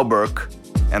Tour Mauberg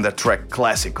and the track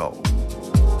Classico.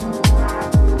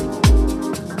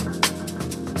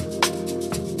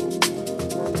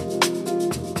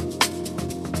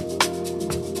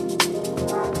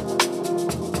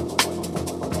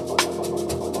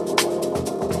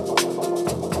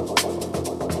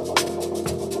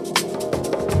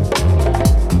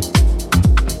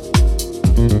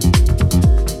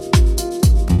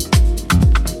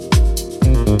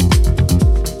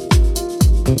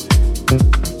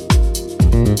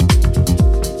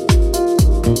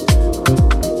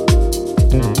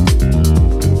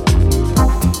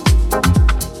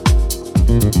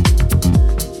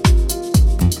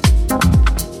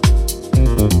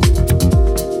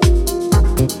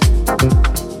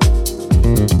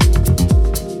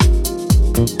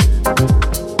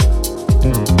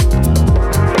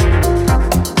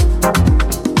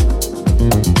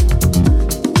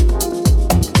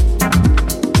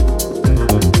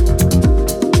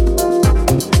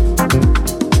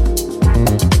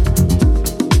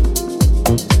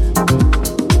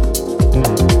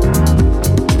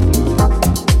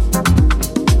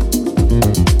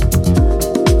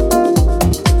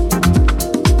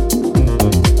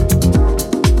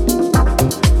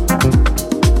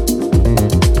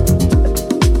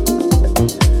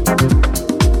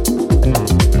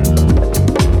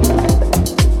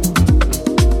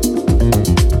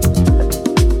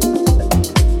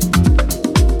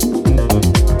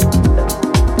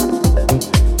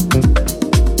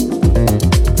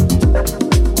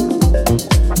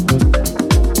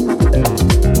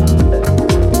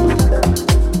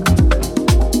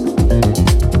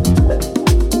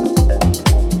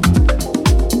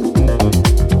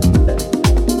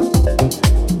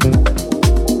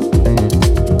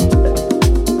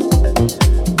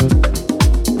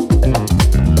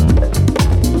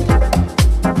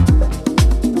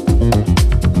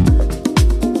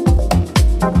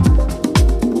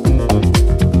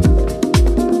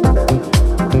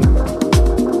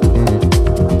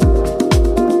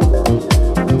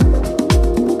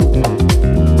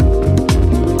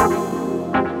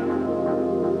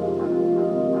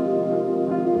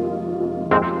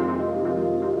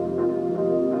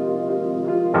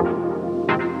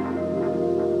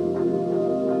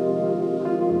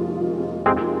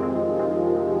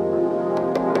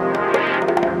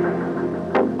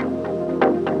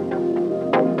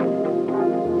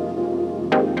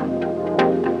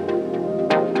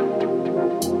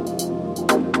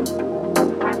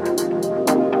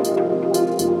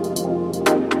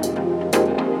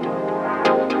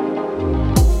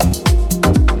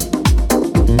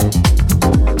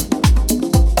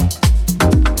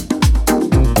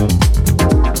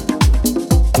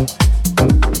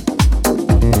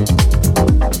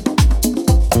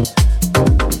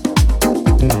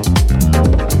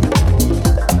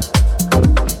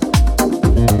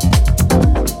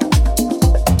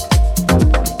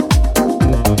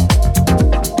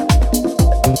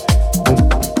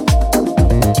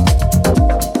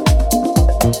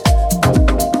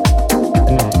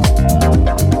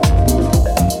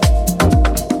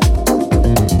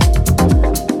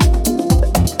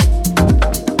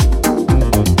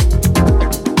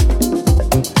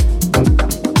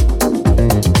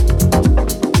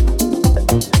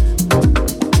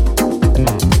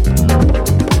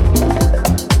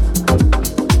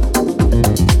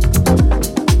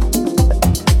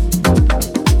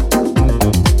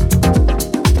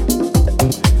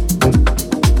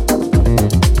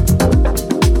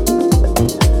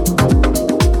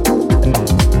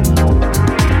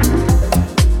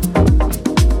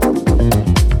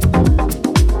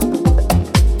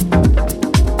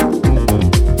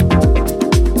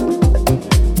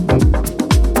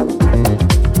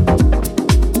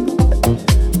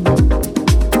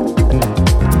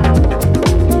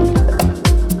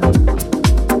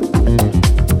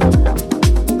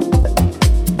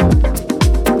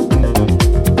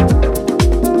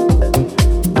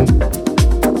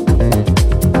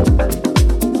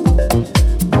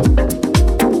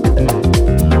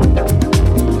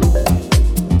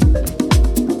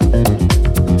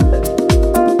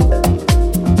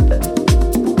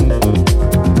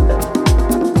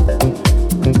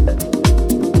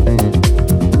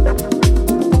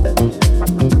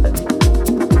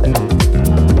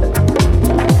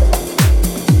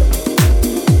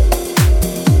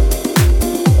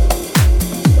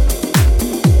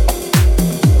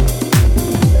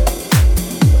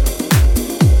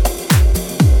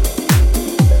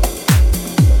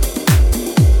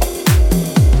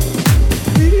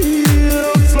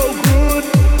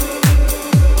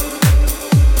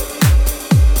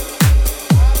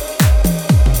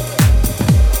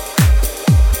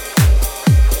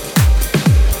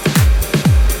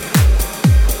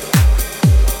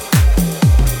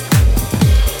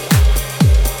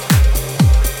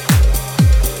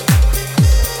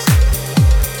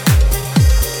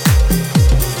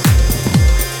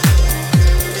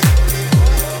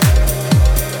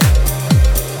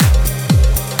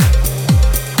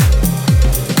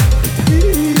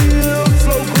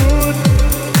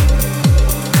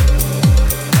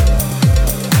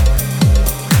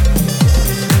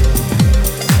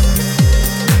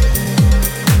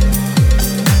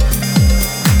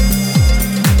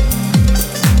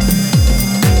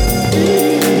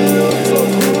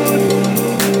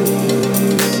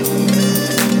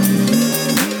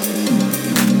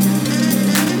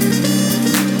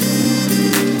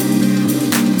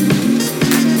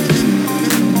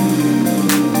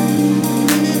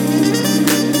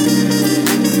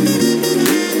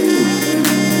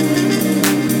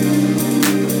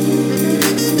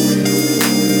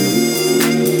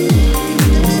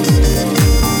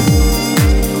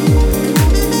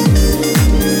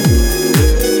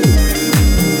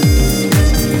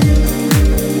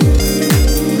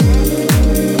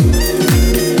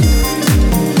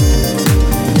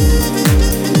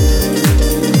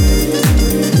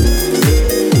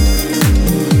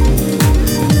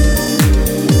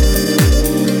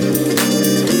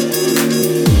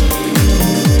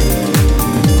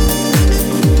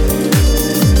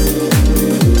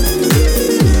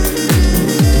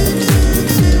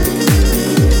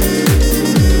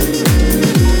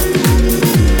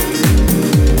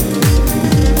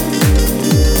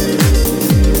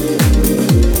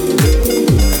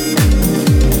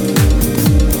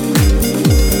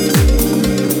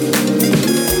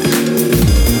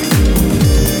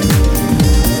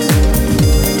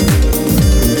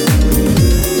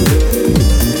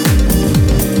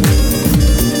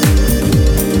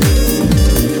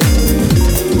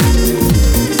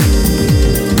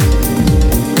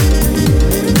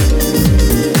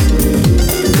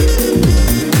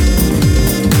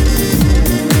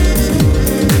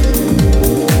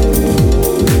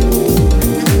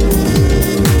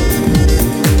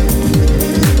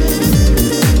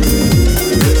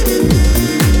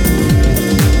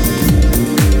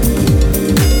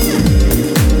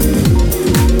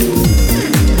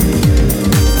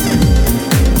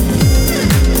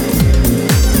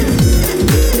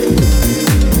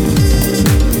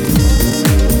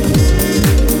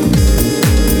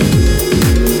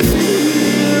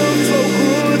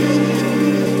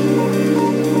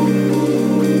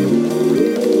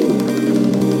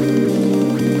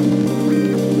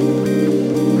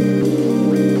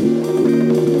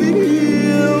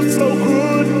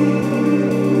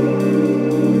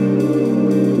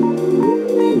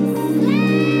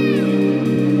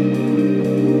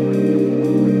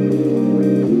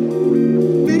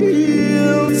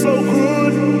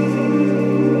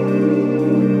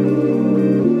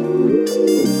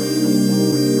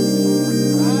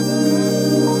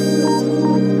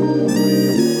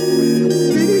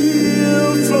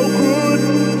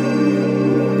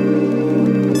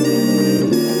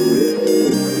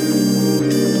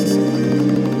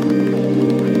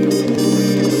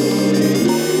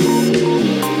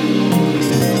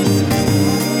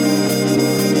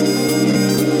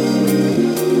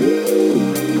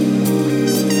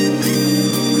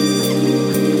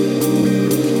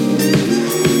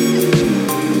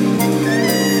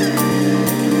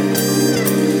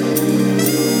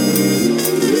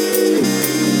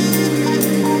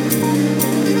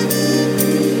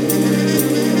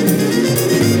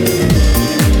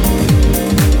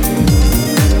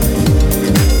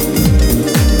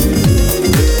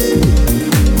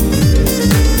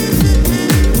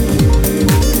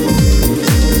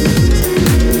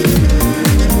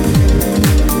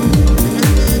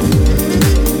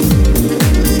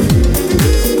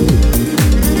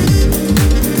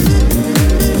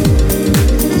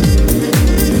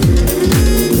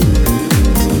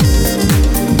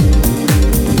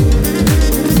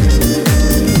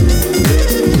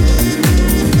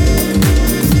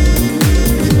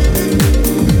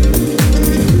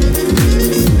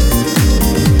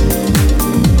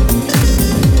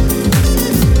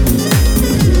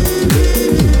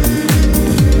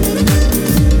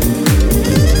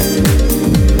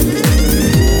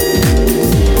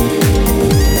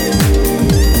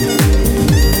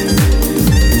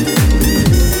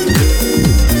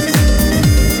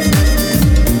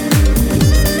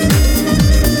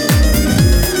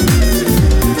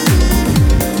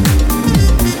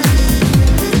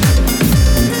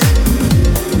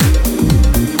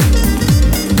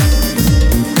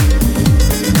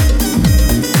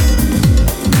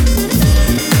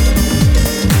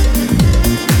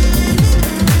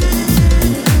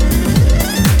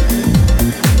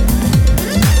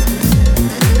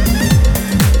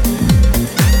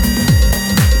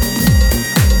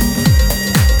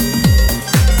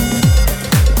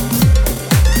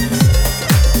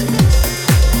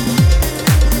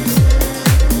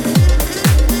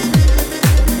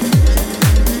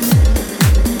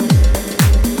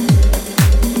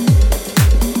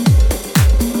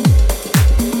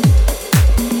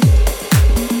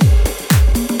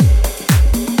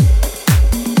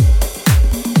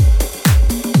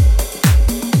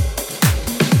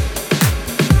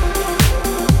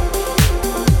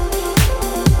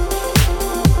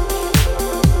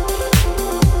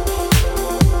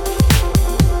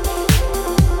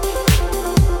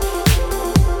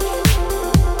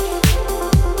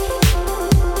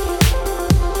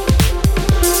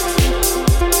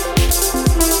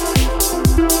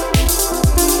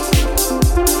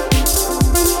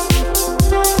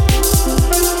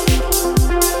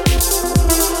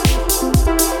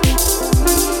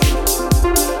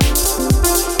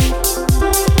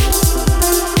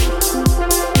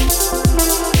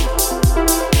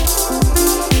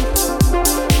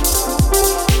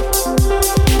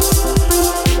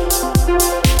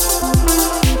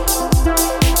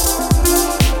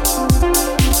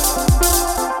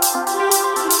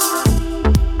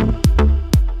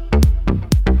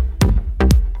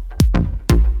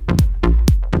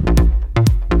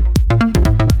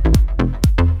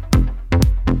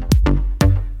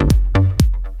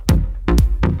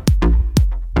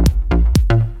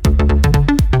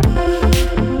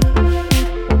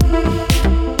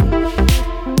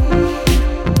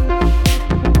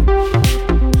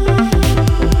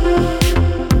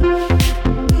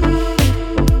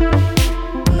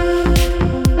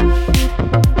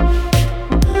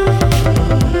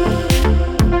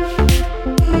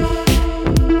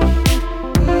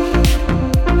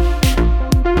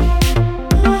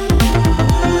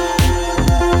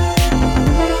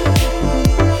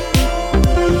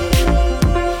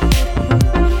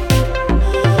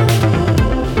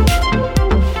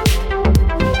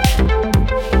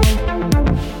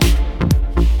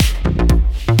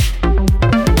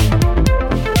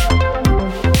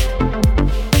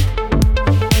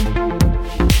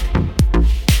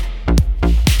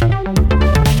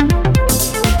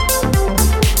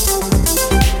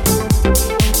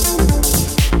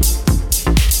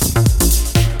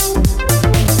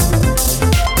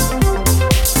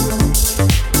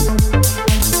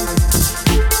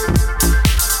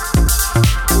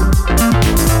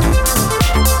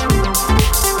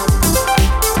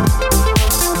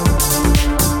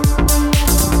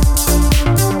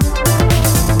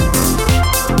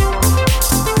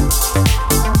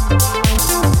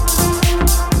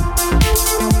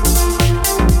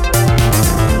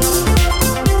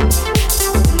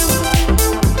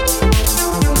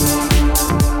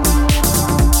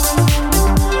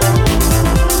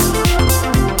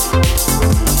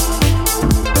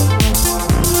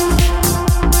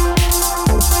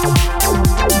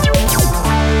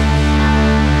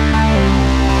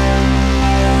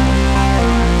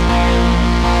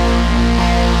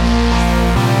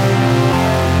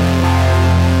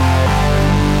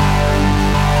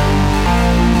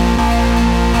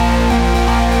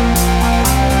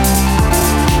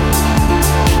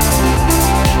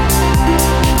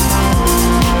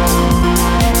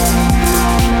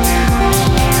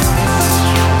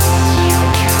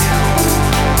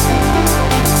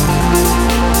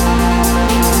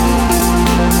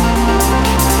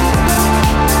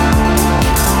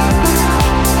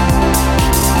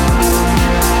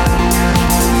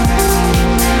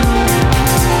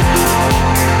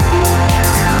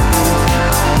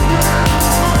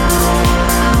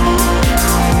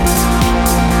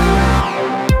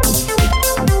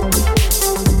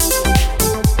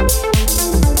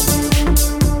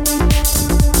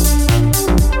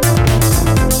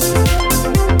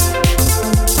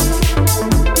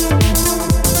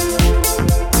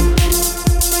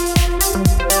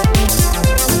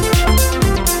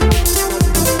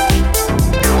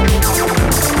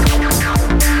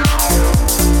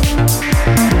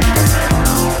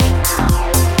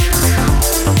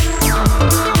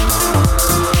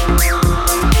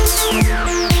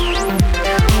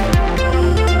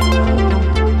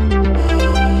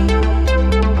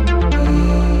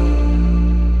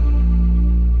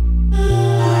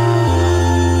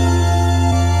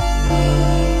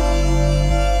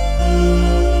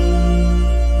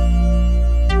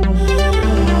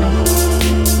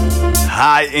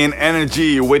 high in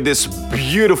energy with this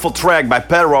beautiful track by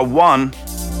Pedro One,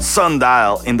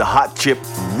 Sundial in the Hot Chip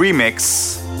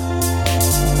remix.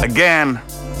 Again,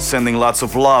 sending lots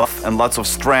of love and lots of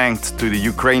strength to the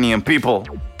Ukrainian people.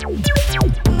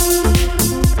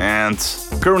 And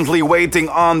currently waiting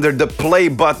under the play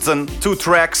button, 2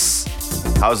 tracks.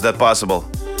 How's that possible?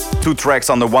 2 tracks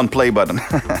on the 1 play button.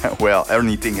 Well,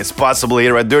 anything is possible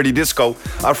here at Dirty Disco.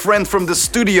 Our friend from the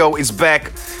studio is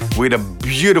back with a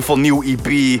beautiful new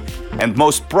EP and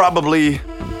most probably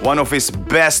one of his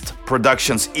best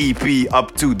productions EP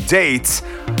up to date.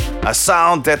 A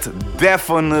sound that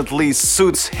definitely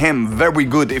suits him very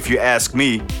good if you ask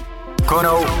me.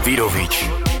 Kono Vidovic.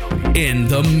 In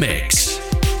the mix.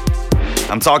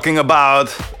 I'm talking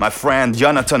about my friend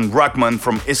Yonatan Rukhman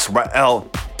from Israel,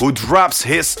 who drops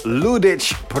his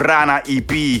Ludic Prana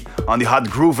EP on the Hot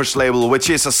Groovers label, which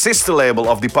is a sister label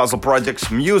of the Puzzle Project's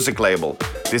music label.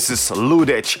 This is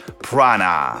Ludic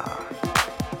Prana.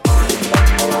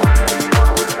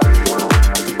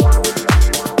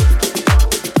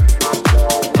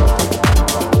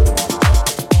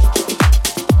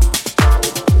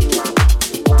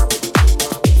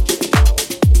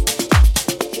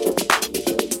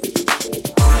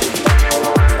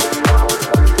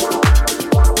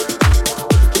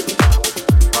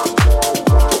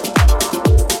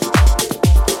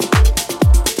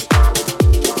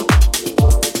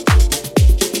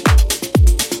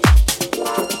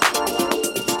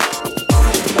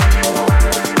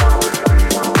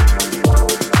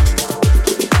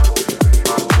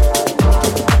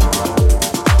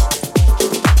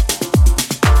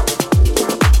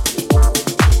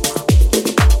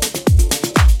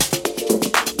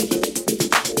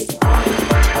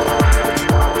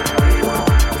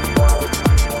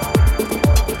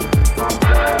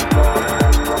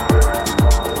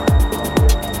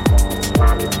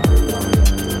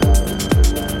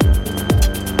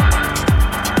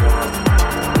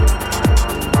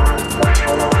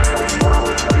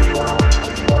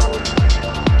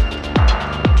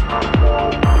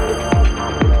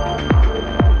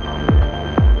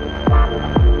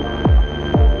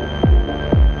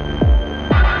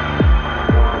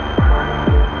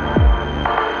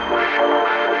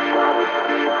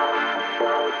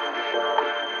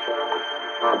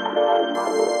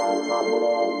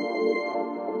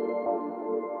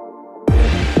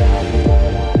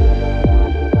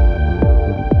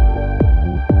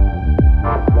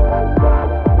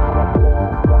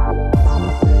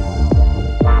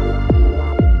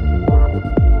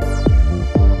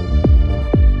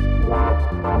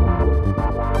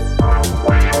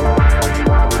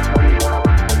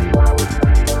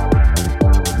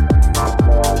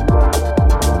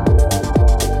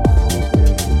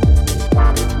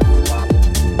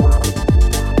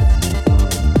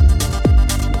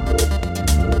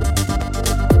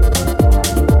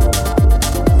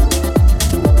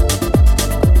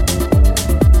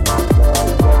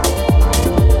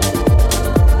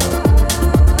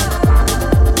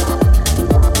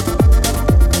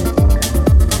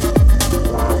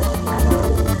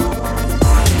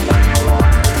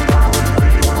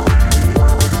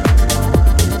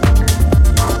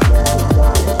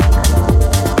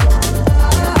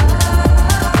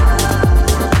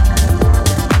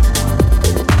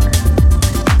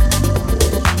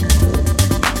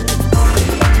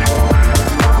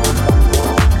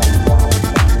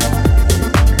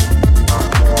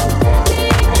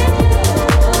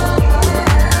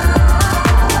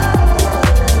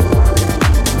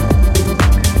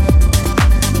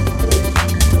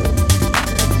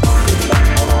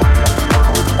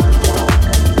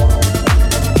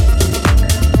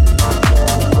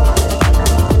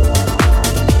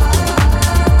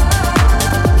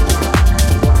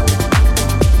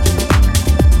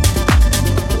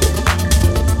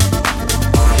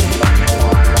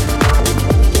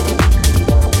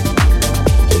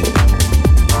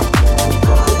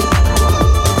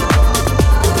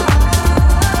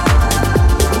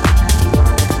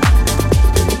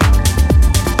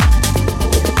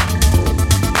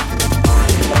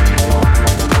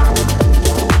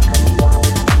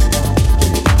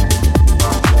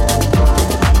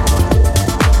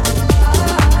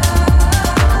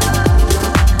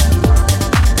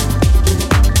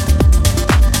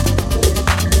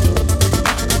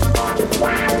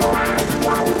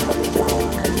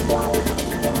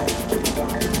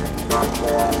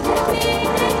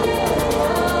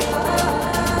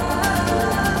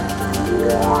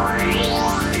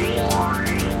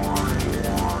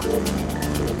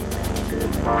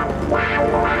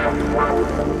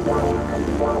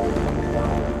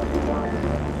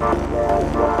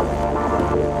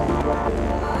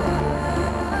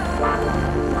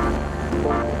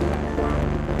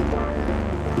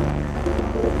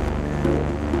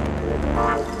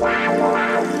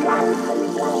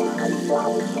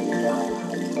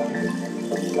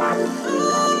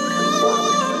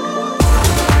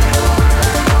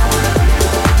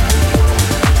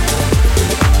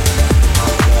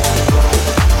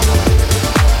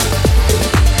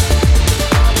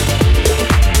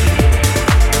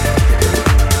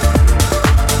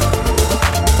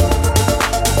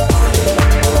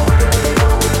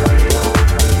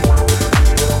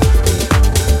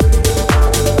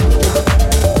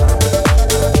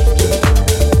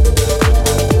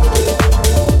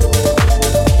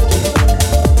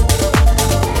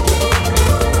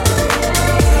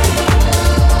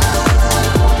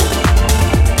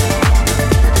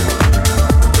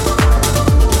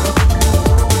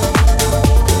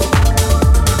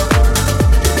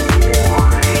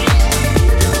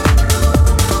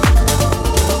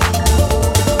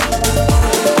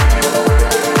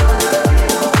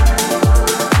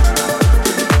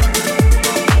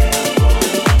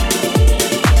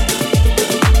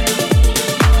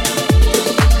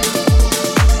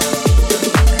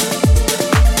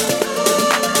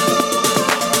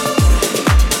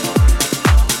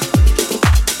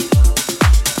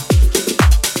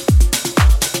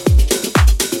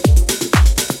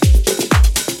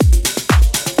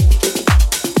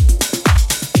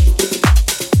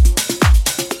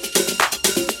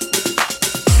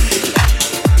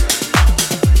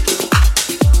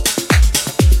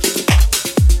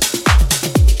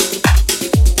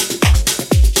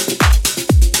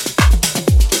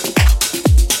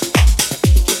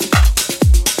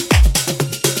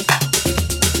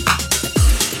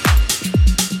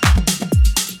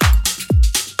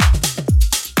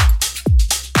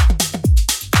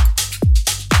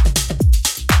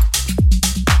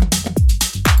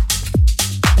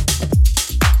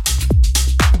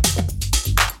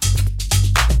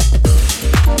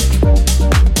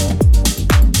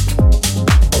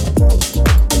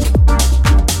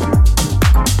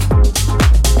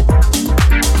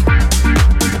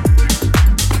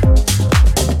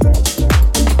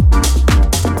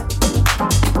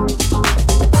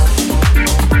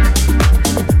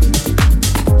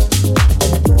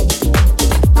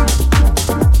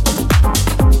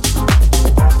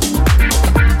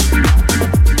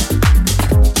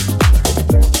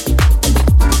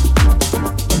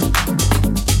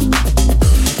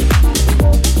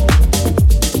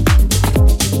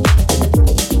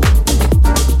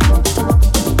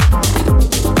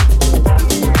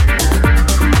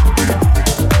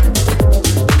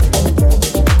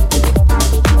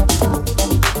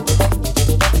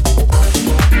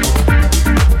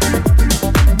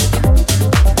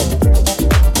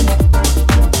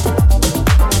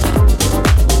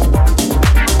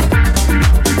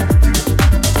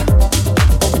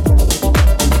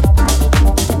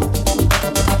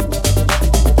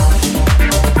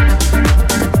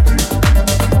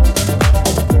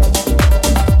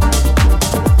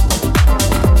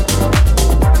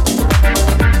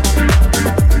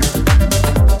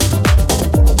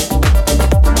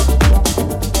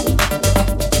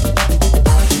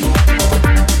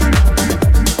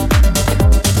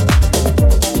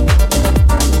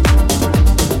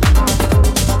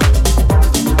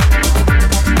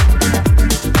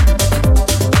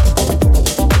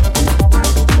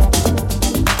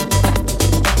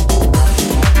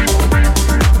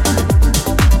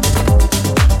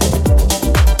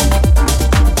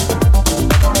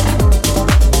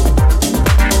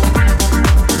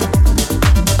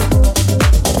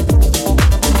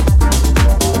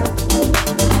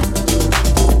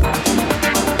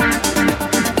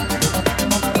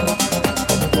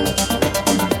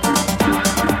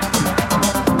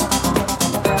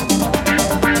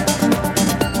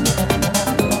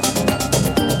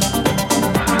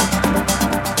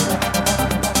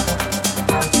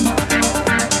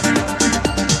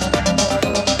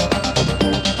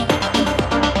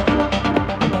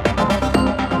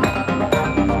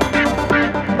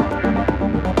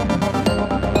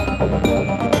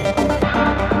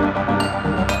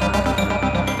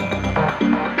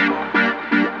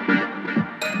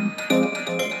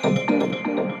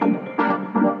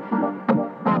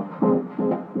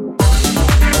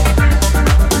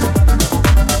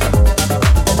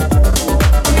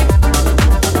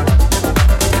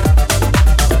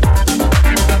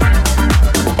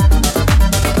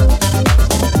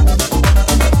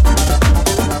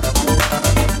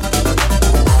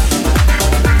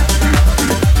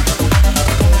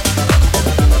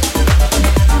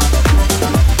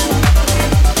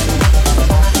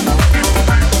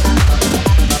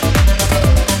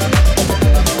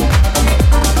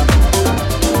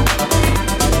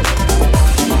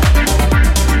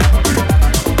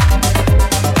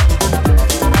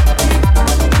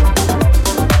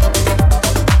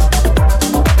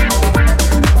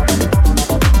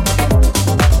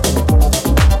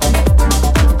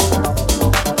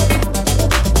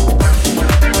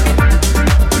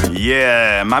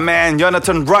 man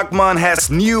Yonatan Rukhman has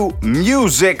new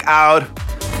music out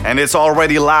and it's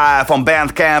already live on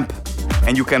Bandcamp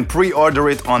and you can pre-order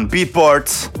it on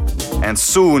Beatport, and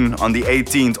soon on the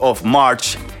 18th of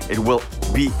March it will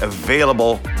be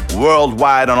available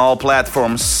worldwide on all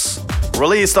platforms.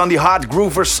 Released on the Hot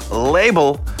Groovers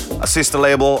label, a sister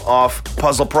label of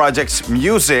Puzzle Project's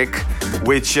music,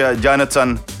 which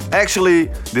Yonatan actually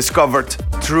discovered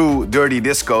through Dirty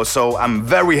Disco. So I'm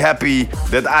very happy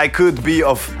that I could be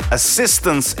of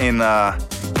assistance in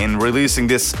releasing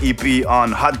this EP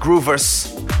on Hot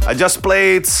Groovers. I just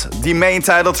played the main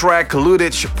title track,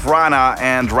 Ludic Prana,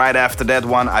 and right after that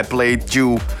one I played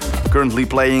you, currently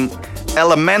playing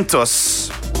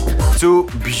Elementos. Two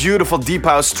beautiful deep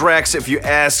house tracks if you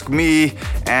ask me,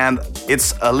 and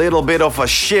it's a little bit of a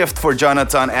shift for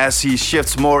Yonatan as he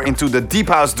shifts more into the deep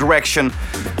house direction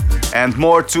and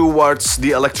more towards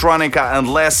the electronica and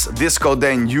less disco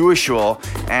than usual.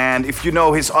 And if you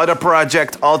know his other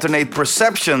project, Alternate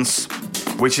Perceptions,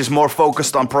 which is more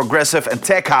focused on progressive and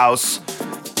tech house,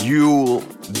 you'll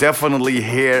definitely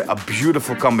hear a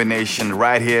beautiful combination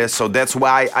right here. So that's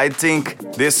why I think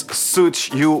this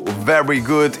suits you very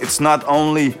good. It's not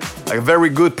only a very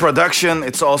good production,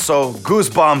 it's also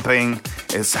goosebumping,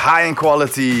 it's high in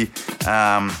quality,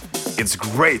 it's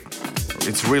great.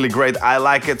 It's really great. I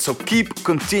like it. So keep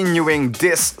continuing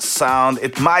this sound.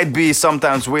 It might be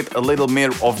sometimes with a little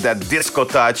bit of that disco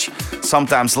touch,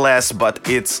 sometimes less, but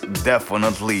it's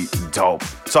definitely dope.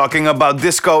 Talking about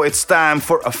disco, it's time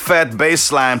for a fat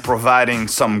bass line providing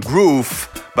some groove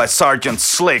by Sergeant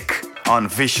Slick on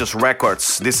Vicious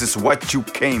Records. This is What You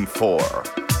Came For.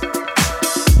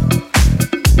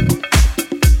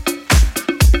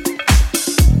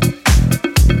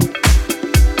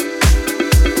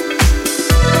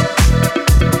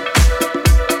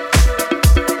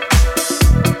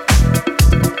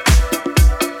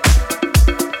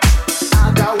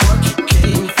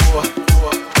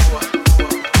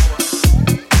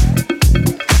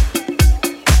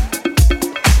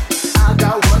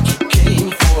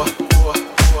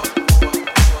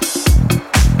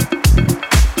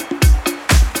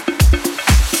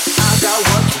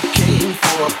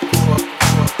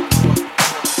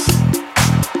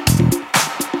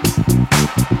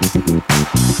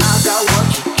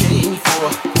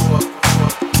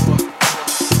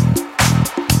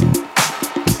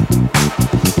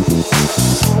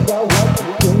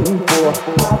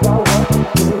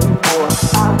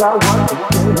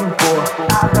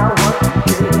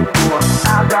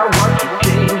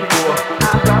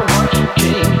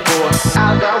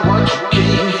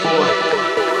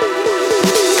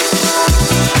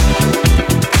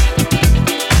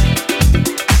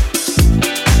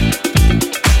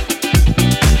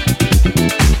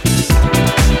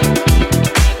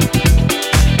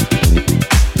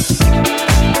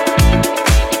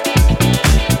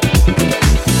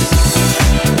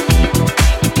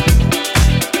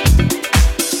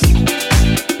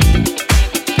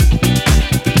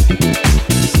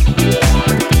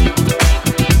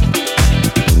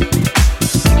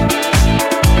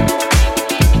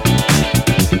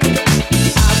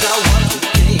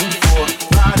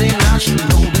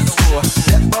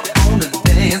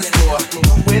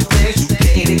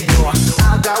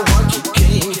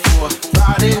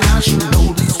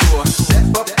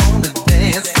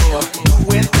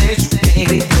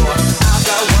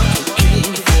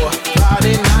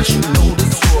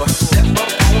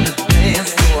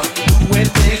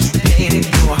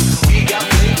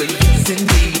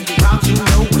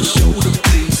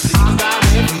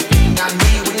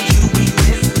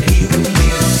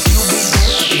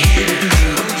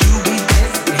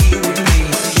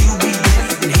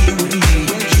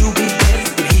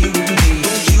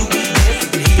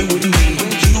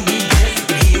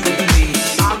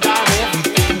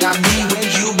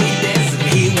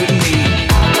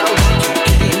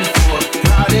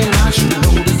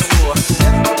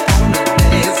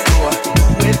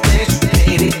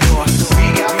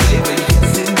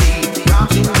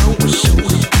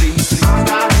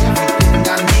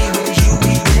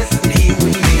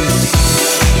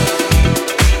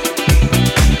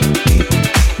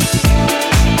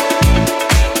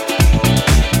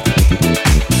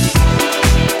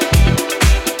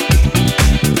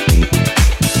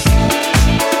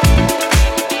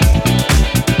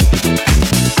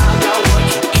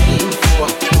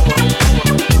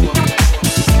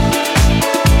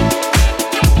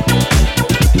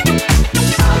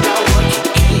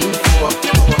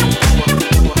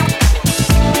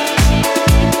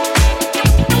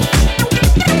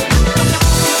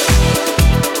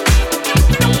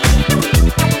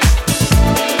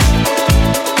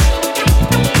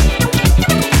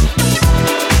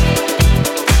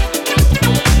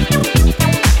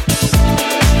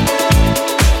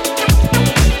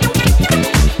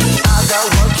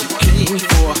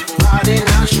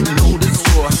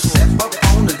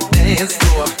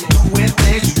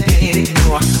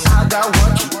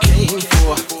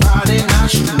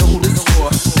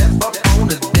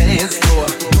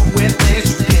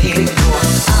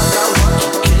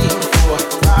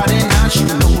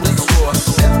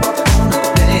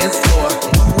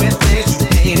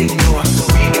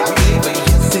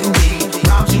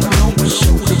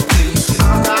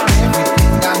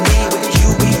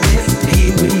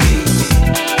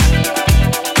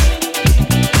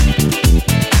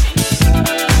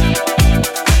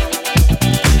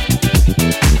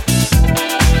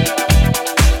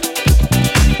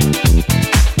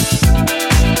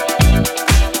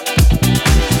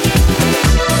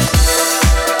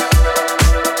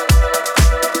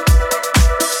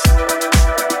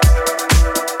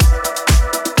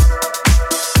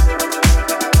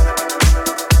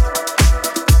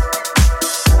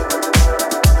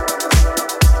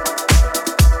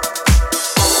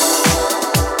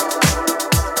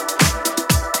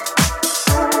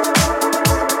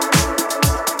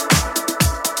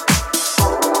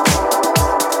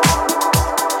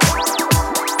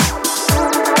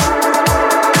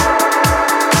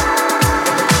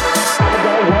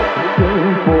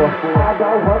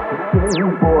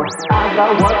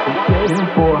 got what you came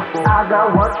for. I got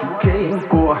what you came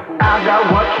for. I got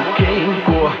what you came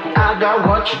for. I got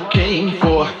what you came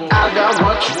for. I got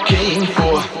what you came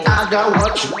for. I got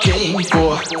what you came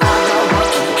for. I got what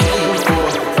you came for.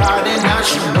 Friday night,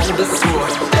 you know the score.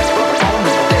 Step up on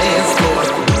the dance floor.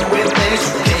 Doing things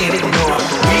you can't ignore.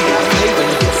 We got flavor,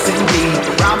 yes indeed.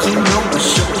 Rhymes you know the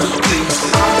show is please.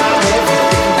 I got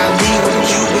everything I need. Would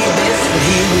you be dancing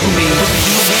here with me? Would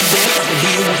you be dancing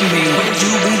here with me? Would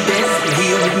you be dancing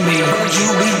here with me? Would you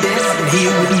be dancing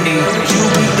here with me? Would you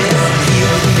be dancing here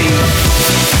with me?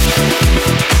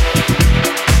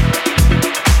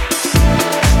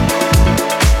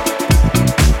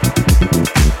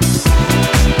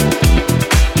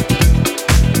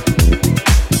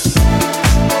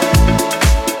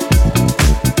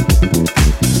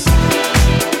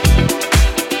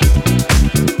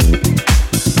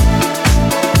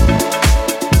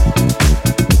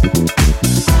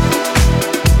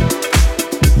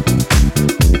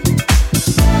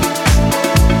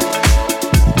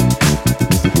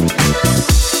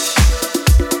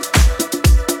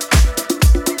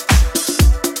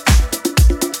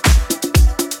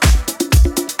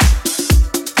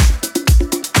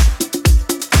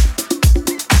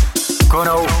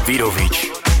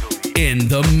 In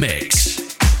the mix.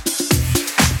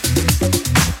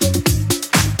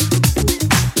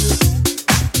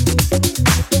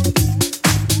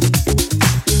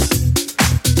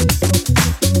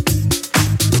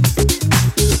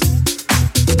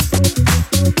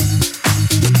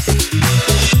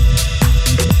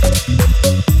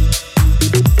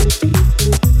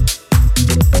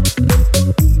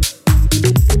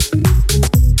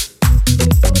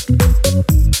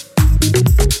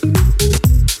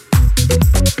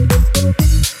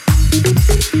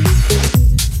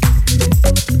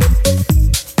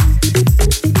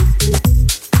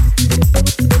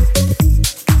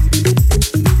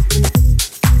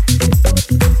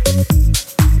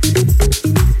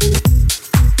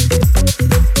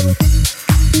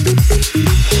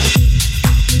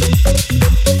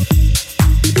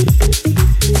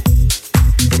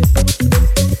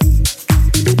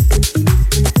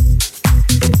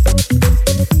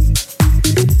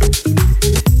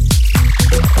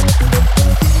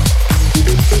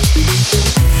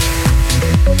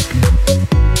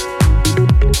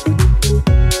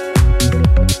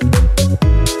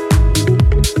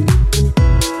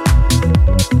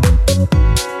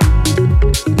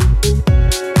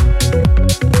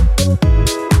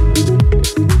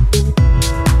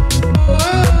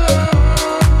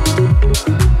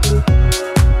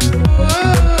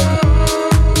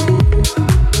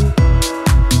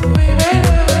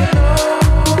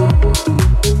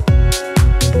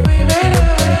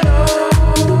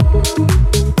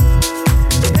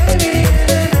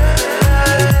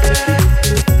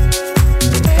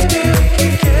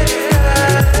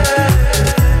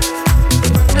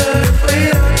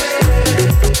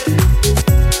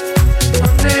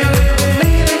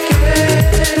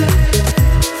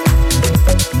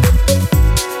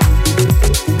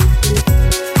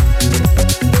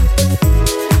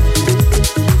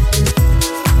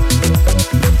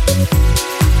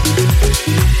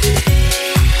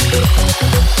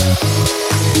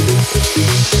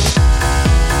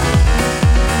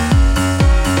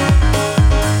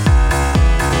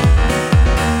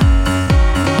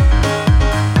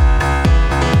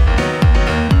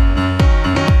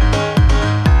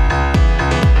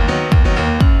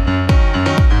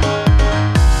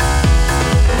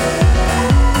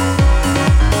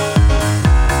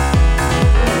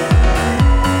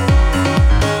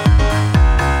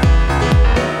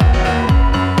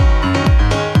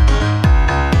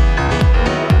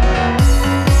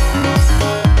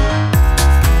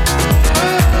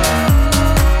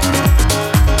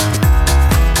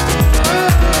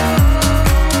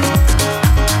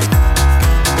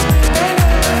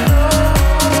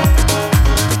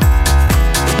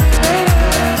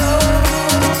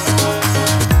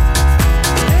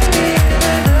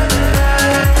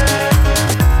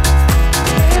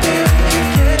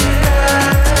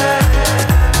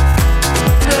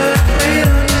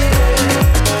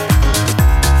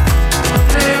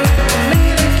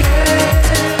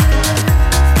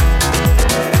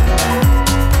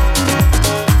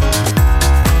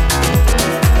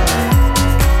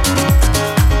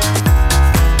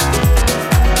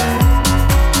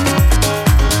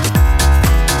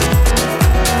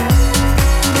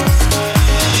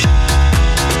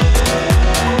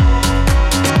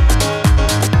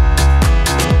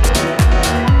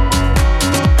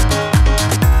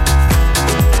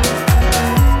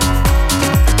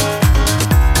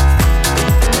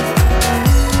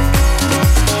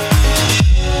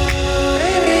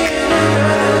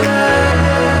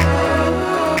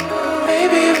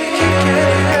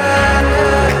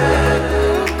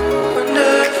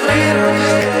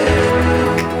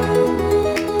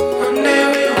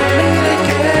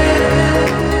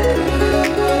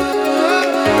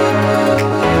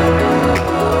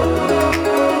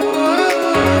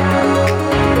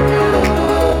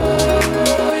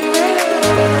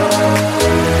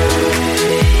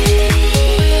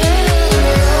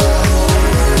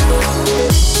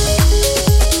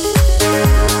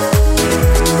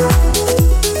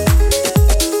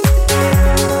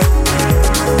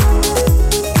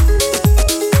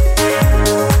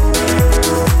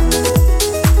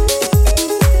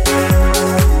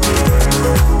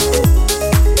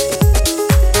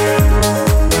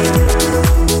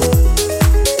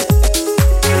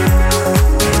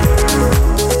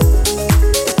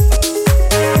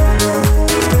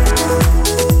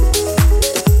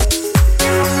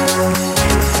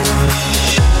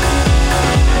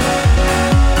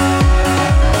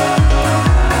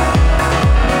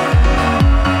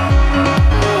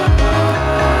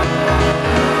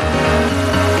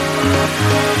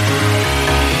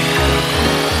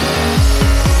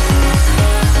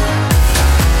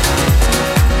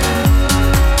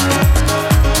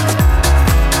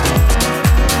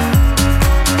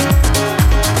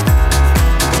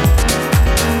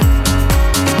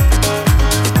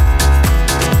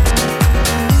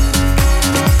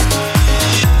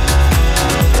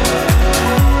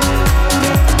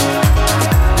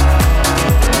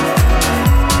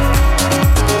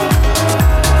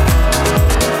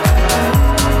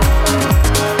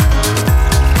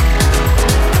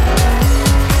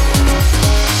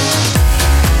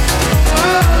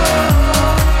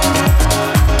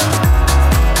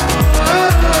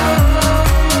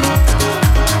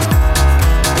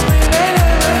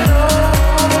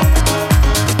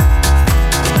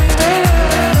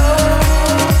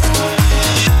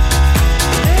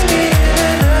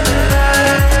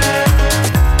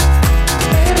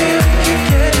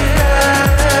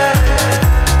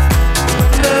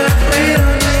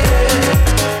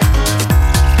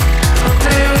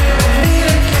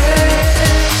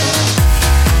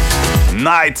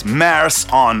 Nightmares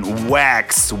on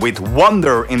Wax with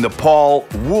Wonder in the Paul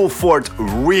Woolford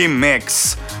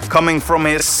remix, coming from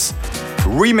his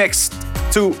Remix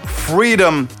to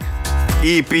Freedom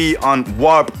EP on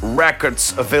Warp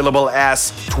Records, available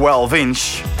as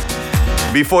 12-inch.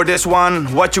 Before this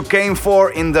one, What You Came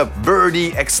For in the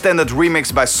Birdie extended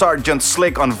remix by Sergeant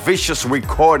Slick on Vicious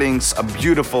Recordings, a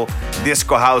beautiful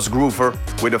disco house groover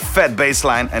with a fat bass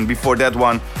line. And before that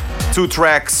one, 2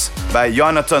 tracks by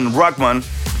Yonatan Rukhman,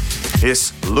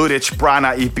 his Ludic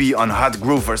Prana EP on Hot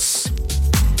Groovers.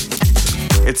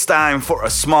 It's time for a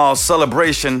small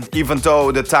celebration, even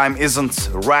though the time isn't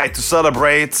right to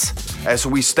celebrate, as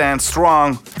we stand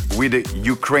strong with the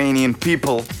Ukrainian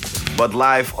people. But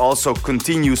life also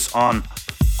continues on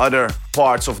other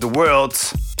parts of the world.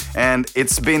 And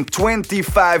it's been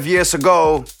 25 years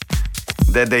ago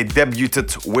that they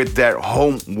debuted with their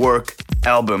Homework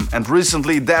album. And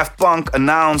recently Daft Punk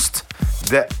announced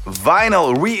the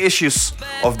vinyl reissues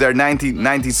of their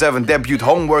 1997 debut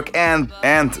Homework and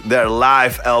their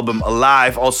live album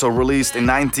Alive, also released in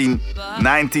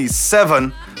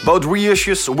 1997. Both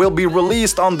reissues will be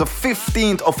released on the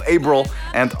 15th of April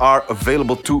and are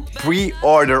available to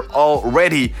pre-order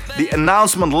already. The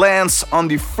announcement lands on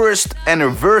the first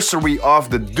anniversary of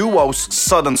the duo's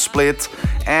sudden split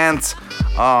and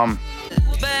a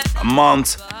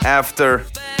month after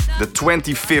the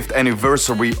 25th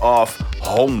anniversary of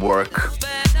Homework.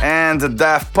 And the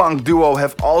Daft Punk duo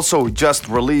have also just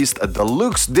released a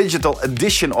deluxe digital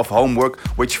edition of Homework,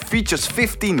 which features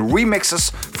 15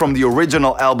 remixes from the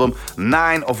original album,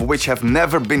 9 of which have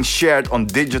never been shared on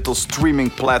digital streaming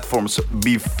platforms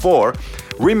before.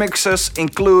 Remixes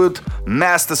include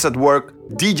Masters at Work,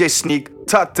 DJ Sneak,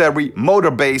 Todd Terry,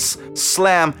 Motorbass,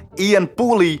 Slam, Ian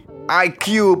Pooley,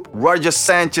 iCube, Roger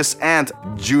Sanchez and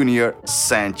Junior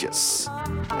Sanchez.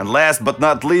 And last but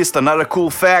not least, another cool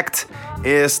fact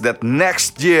is that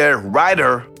next year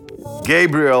writer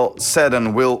Gabriel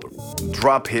Seddon will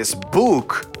drop his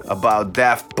book about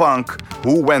Daft Punk,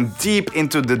 who went deep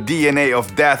into the DNA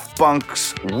of Daft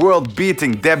Punk's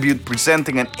world-beating debut,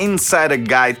 presenting an insider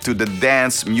guide to the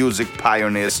dance music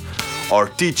pioneers or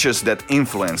teachers that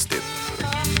influenced it.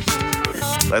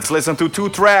 Let's listen to 2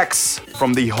 tracks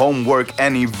from the Homework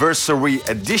Anniversary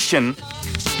Edition.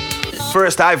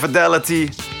 First, High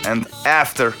Fidelity, and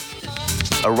after,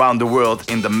 Around the World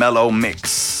in the Mellow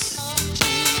Mix.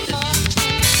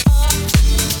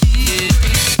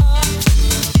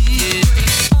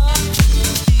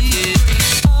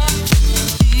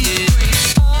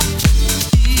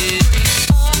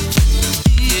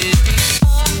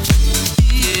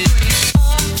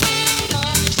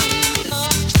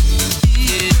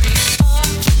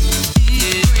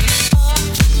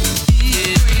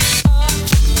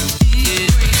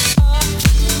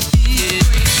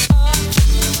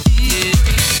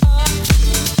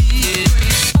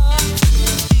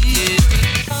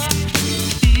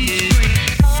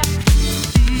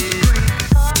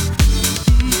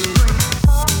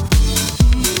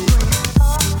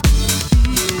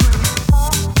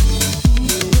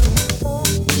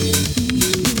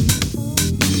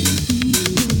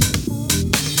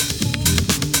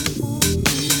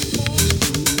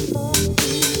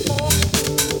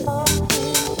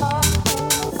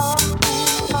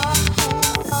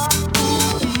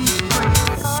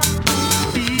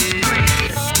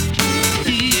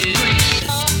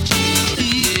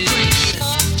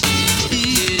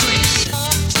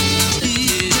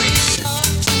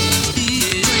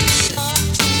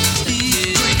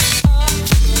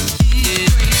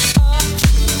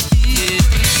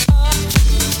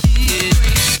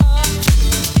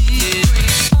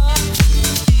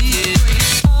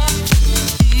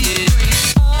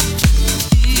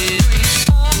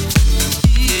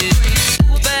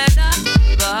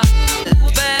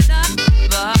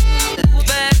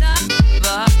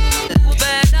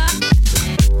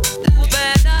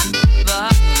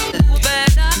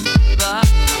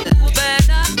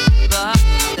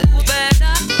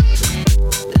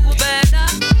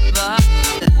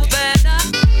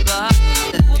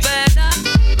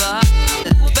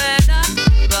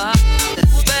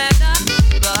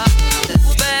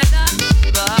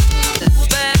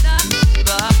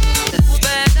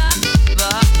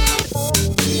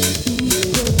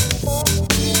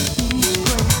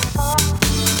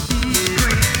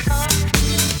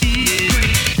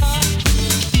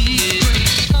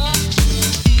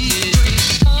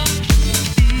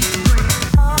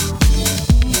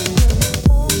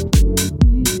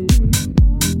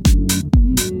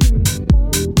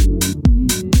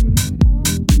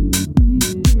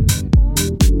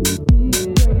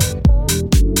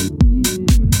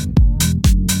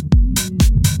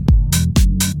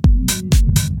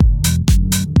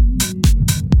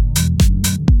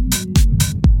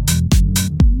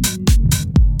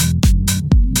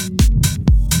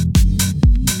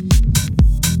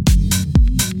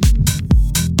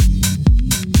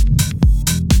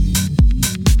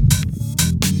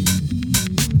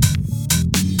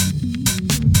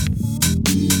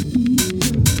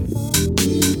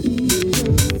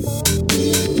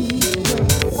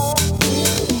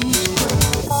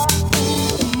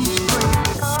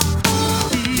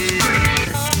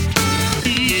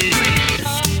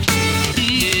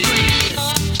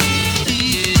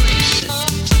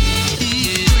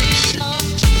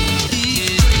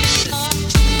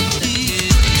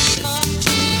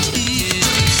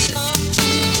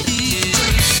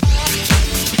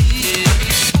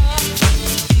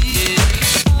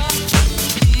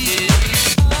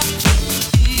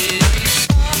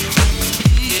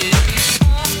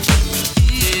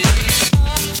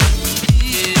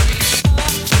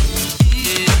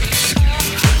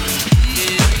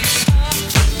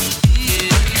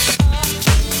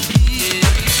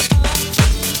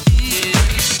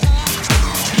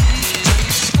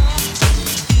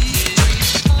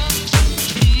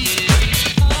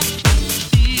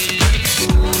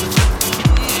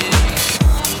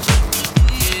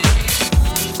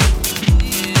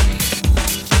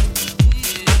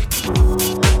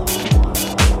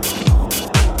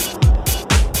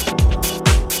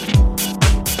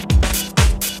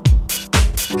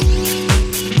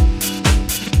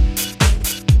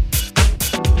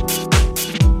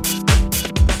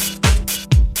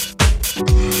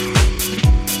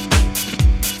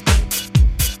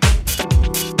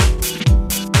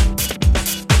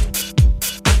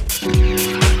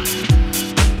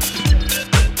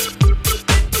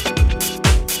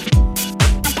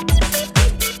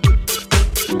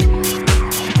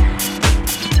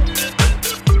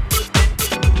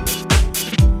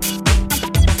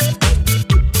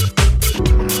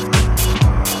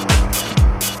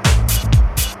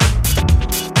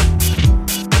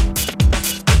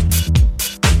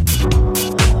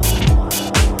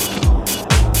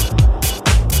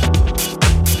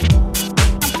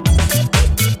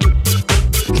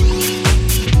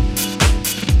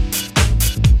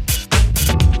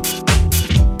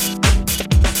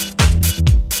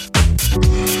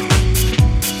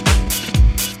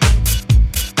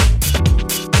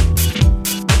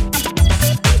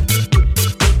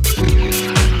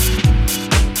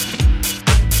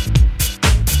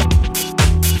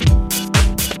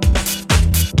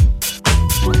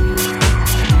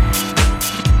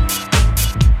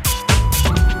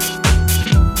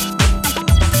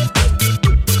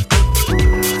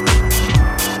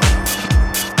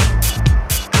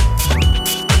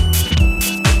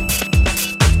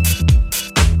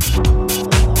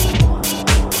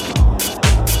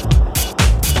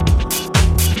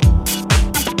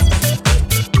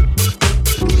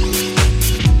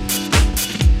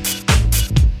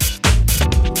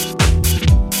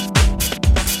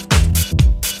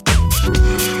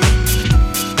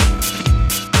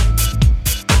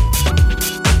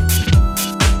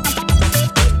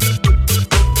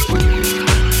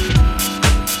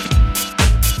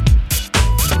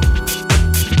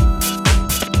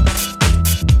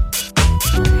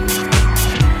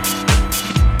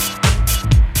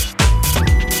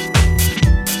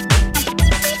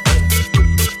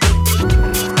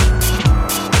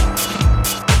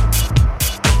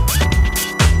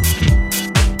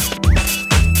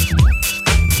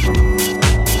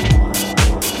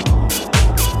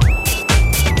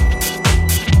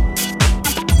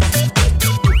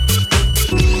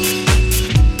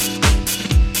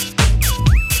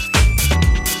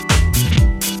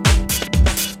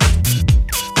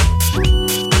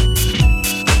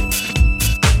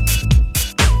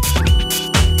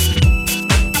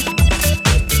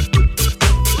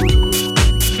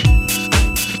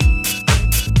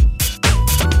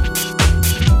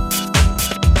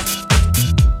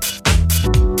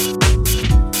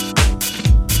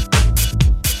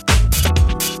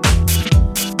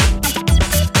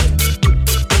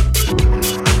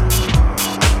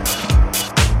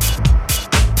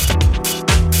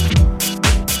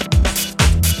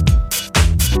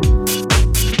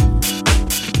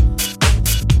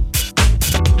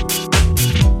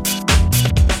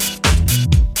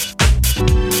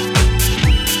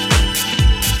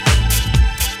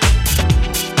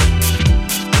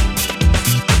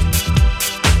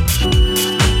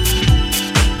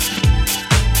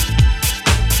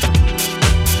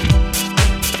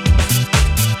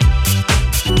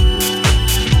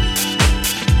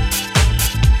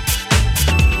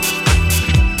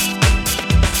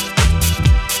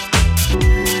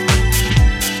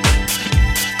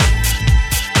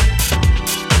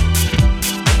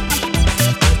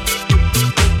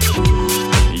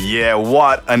 Yeah,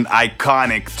 what an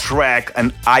iconic track, an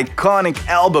iconic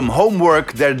album,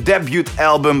 Homework, their debut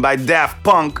album by Daft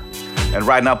Punk. And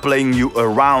right now playing you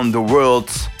Around the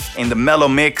World in the mellow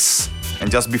mix.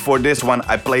 And just before this one,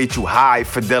 I played you High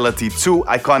Fidelity, two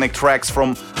iconic tracks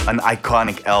from an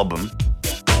iconic album.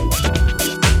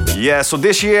 Yeah, so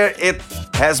this year it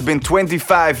has been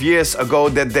 25 years ago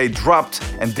that they dropped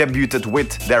and debuted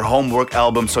with their Homework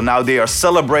album. So now they are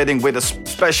celebrating with a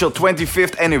special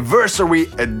 25th anniversary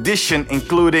edition,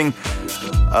 including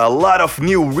a lot of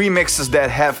new remixes that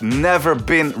have never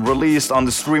been released on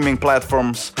the streaming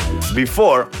platforms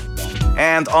before.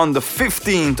 And on the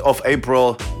 15th of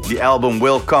April, the album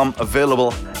will come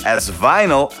available as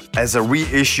vinyl, as a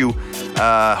reissue.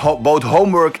 Both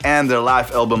Homework and their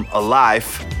live album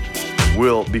Alive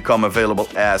will become available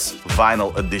as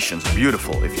vinyl editions.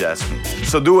 Beautiful, if you ask me.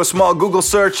 So do a small Google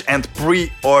search and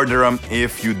pre-order them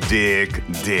if you dig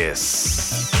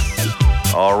this.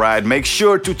 Alright, make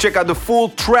sure to check out the full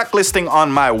track listing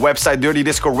on my website,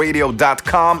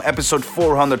 dirtydiscoradio.com, episode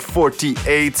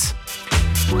 448.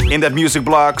 In that music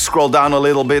blog, scroll down a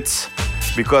little bit,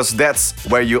 because that's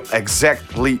where you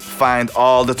exactly find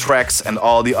all the tracks and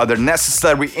all the other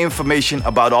necessary information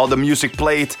about all the music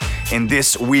played in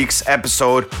this week's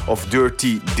episode of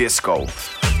Dirty Disco.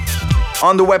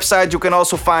 On the website you can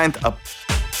also find a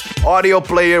audio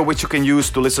player which you can use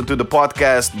to listen to the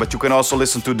podcast, but you can also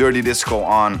listen to Dirty Disco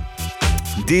on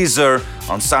Deezer,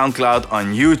 on SoundCloud,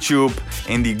 on YouTube,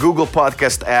 in the Google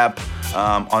Podcast app,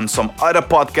 on some other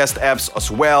podcast apps as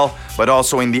well, but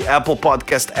also in the Apple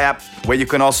Podcast app, where you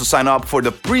can also sign up for the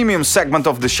premium segment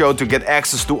of the show to get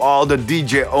access to all the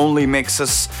DJ-only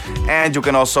mixes. And you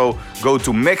can also go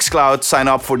to Mixcloud, sign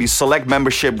up for the Select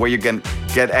membership, where you can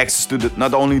get access to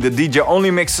not only the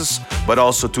DJ-only mixes, but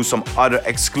also to some other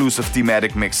exclusive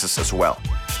thematic mixes as well.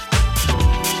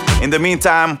 In the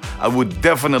meantime, I would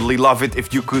definitely love it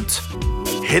if you could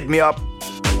hit me up,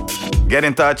 get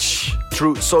in touch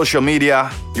through social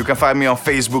media. You can find me on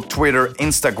Facebook, Twitter,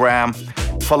 Instagram.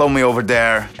 Follow me over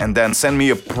there and then send me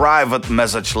a private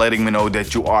message letting me know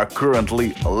that you are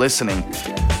currently listening.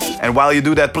 And while you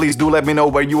do that, please do let me know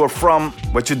where you are from,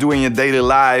 what you do in your daily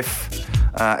life,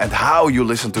 and how you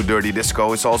listen to Dirty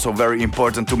Disco. It's also very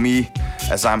important to me,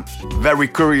 as I'm very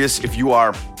curious if you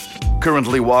are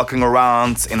currently walking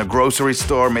around in a grocery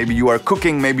store, maybe you are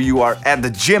cooking, maybe you are at the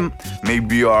gym,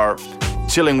 maybe you are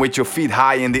chilling with your feet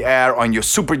high in the air on your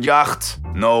super yacht.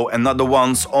 No, and not the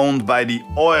ones owned by the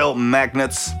oil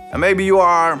magnates. And maybe you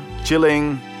are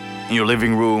chilling in your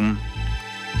living room.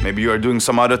 Maybe you are doing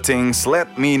some other things.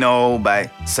 Let me know by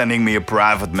sending me a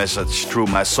private message through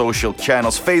my social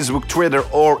channels, Facebook, Twitter,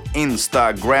 or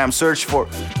Instagram. Search for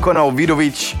Kono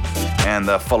Vidovic and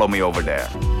follow me over there.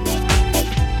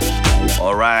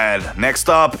 Alright, next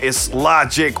up is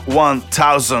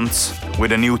Logic1000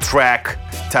 with a new track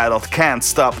titled Can't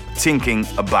Stop Thinking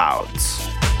About.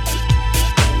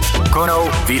 Kono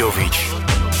Vidovic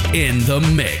in the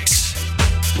mix.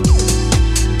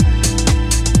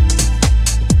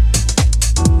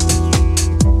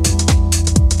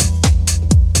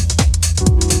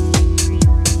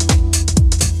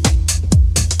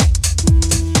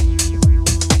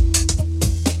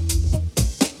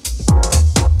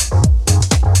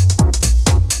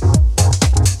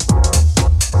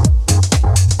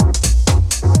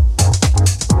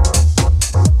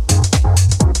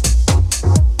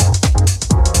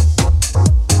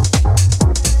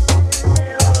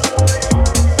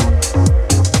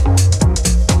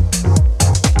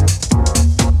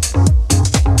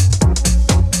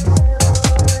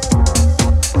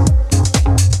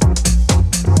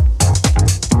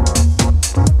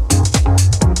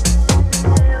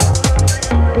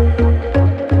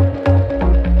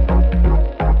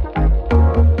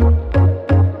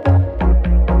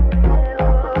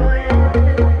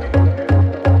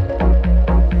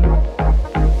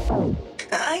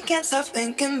 Stop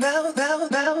thinking about.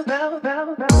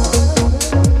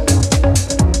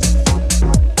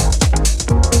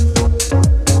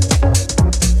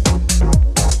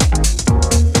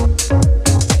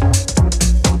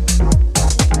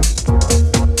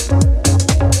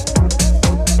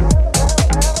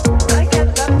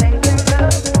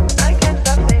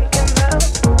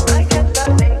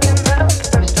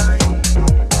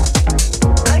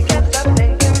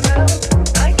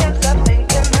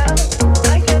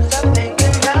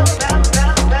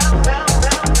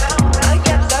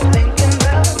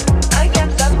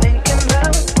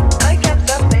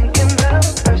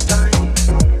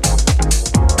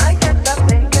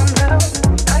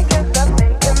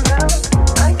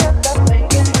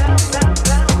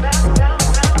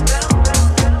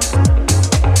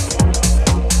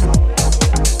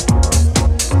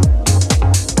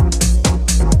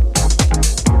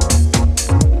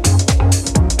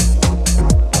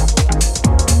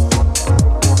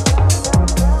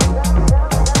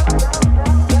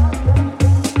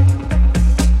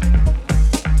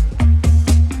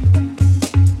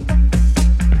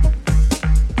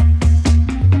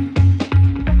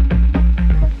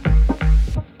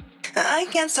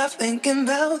 stop thinking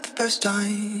about the first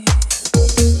time.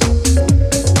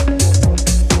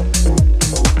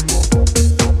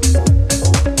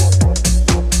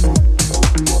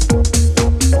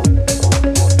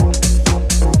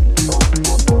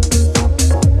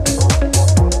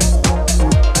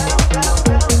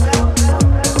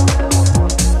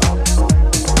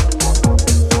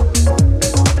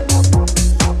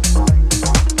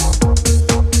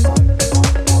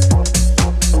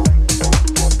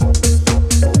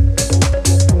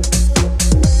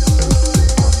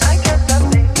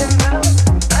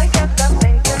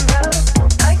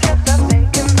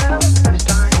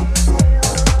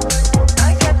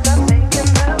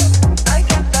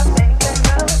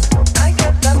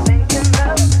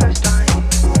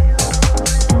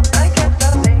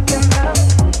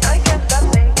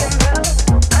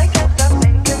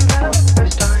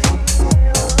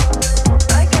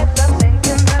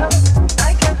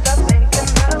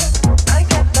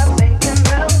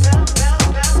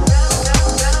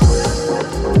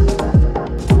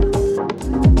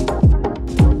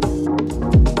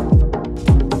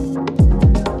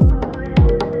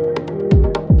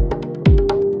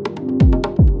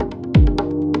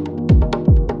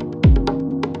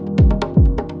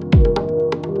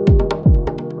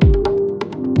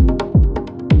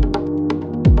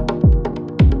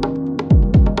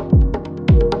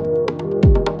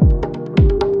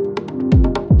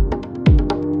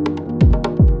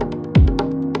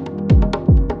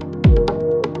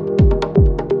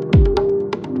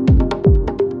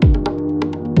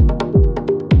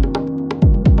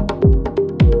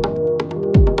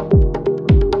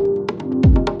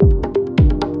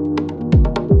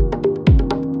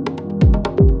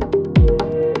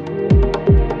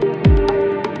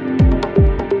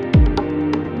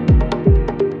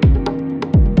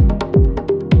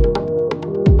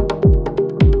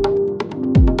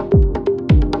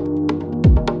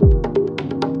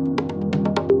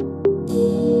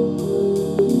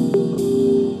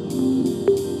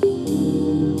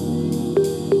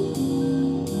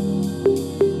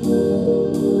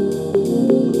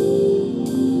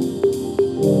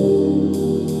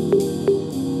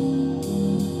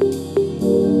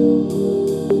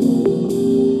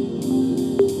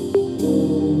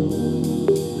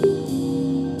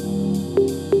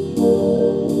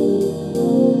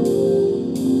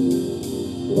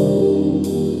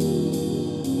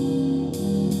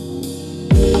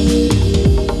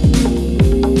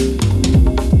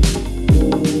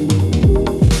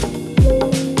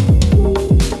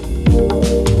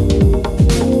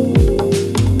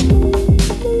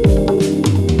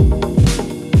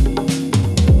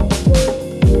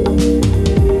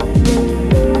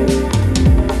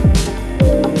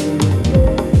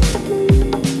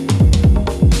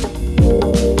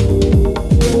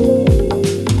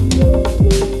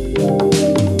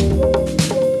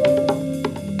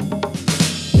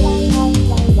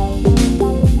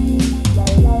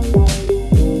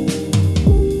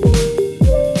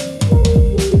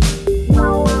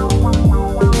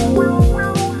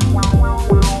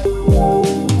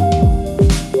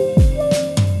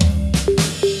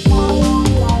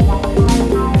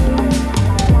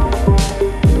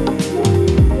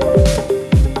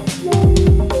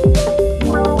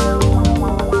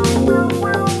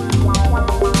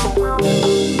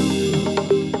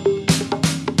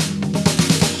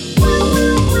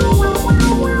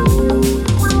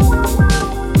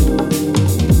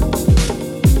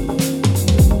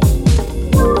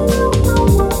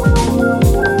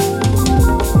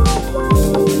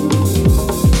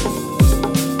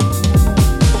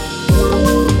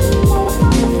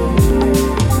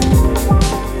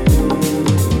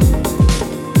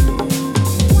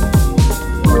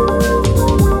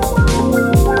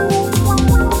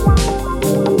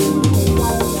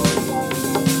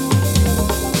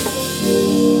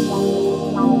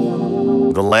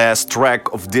 last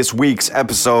track of this week's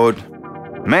episode,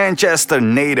 Manchester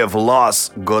native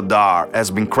Goddard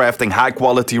has been crafting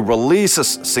high-quality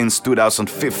releases since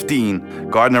 2015,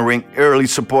 garnering early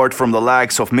support from the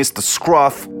likes of Mr.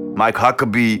 Scruff, Mike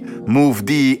Huckabee, Move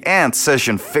D, and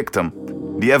Session Victim.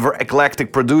 The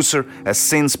ever-eclectic producer has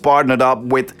since partnered up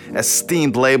with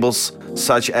esteemed labels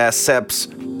such as Seb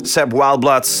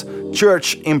Wildblood's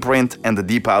Church Imprint and the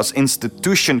Deep House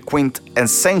institution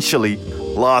Quintessentially.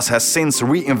 Loss has since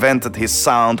reinvented his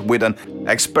sound with an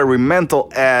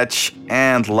experimental edge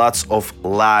and lots of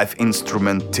live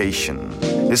instrumentation.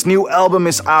 His new album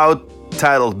is out,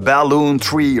 titled Balloon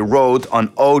Tree Road,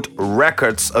 on Oat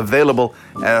Records, available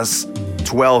as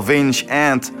 12-inch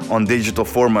and on digital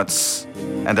formats.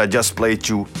 And I just played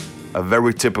you a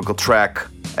very typical track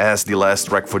as the last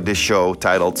track for this show,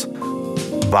 titled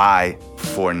bye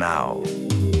for now.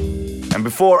 And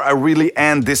before I really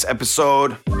end this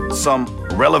episode, some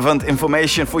relevant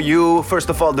information for you. First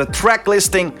of all, the track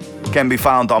listing can be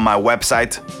found on my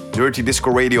website,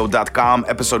 dirtydiscoradio.com,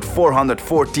 episode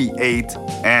 448.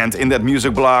 And in that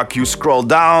music blog, you scroll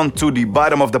down to the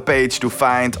bottom of the page to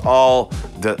find all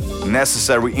the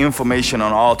necessary information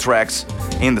on all tracks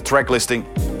in the track listing.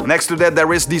 Next to that,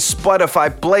 there is the Spotify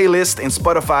playlist in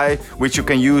Spotify, which you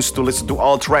can use to listen to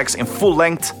all tracks in full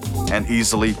length and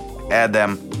easily add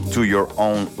them to your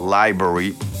own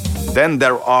library. Then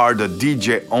there are the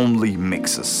DJ-only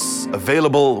mixes,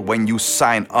 available when you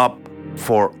sign up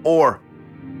for or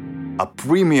a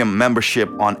premium membership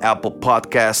on Apple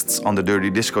Podcasts on the Dirty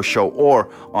Disco Show or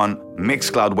on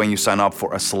Mixcloud when you sign up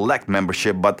for a select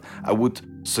membership. But I would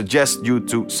suggest you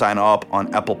to sign up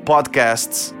on Apple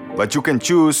Podcasts, but you can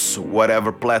choose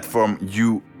whatever platform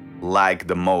you like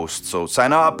the most. So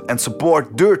sign up and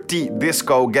support Dirty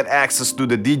Disco, get access to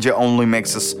the DJ-only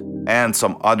mixes and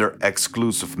some other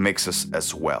exclusive mixes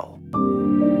as well.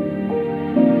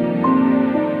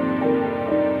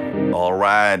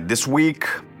 Alright, this week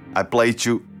I played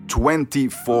you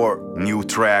 24 new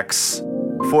tracks.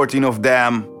 14 of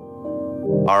them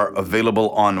are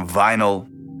available on vinyl.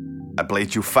 I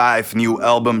played you 5 new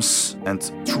albums and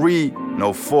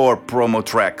 4 promo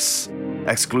tracks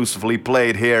exclusively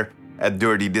played here at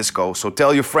Dirty Disco. So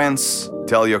tell your friends,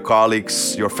 tell your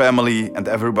colleagues, your family and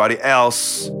everybody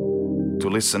else to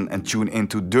listen and tune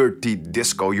into Dirty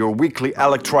Disco, your weekly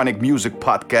electronic music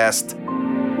podcast,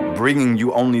 bringing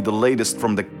you only the latest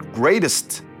from the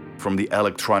greatest from the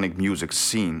electronic music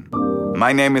scene.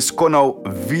 My name is Kono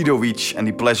Vidovic and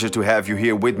the pleasure to have you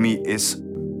here with me is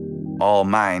all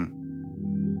mine.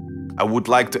 I would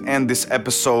like to end this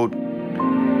episode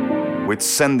with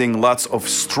sending lots of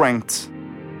strength,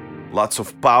 lots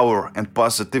of power and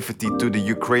positivity to the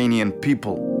Ukrainian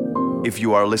people. If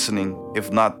you are listening,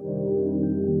 if not,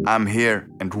 I'm here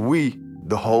and we,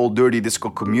 the whole Dirty Disco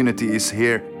community is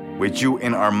here with you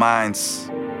in our minds,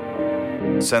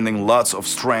 sending lots of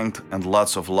strength and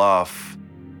lots of love.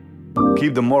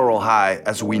 Keep the moral high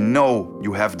as we know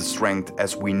you have the strength,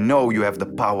 as we know you have the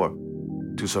power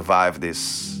to survive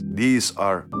this. These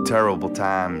are terrible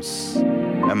times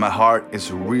and my heart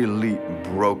is really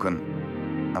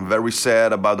broken. I'm very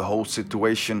sad about the whole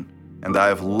situation and I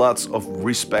have lots of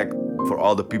respect for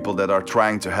all the people that are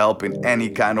trying to help in any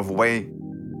kind of way.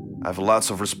 I have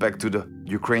lots of respect to the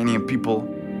Ukrainian people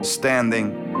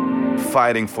standing,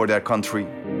 fighting for their country.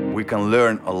 We can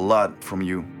learn a lot from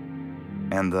you.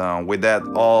 And with that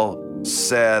all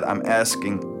said, I'm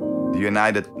asking the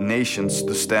United Nations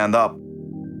to stand up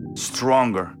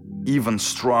stronger, even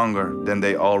stronger than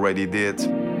they already did,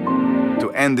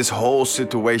 to end this whole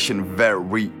situation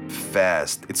very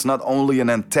fast. It's not only an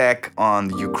attack on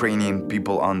the Ukrainian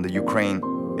people, on the Ukraine,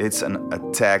 it's an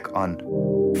attack on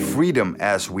freedom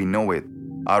as we know it.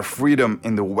 Our freedom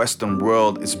in the Western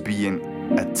world is being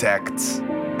attacked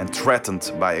and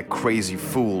threatened by a crazy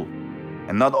fool.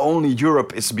 And not only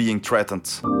Europe is being threatened,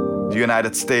 the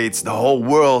United States, the whole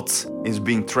world is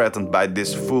being threatened by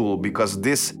this fool, because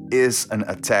this is an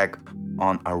attack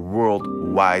on our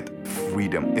worldwide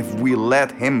freedom. If we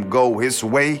let him go his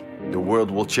way, the world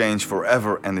will change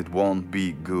forever and it won't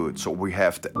be good. So we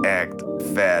have to act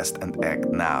fast and act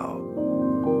now.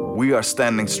 We are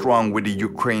standing strong with the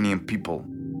Ukrainian people.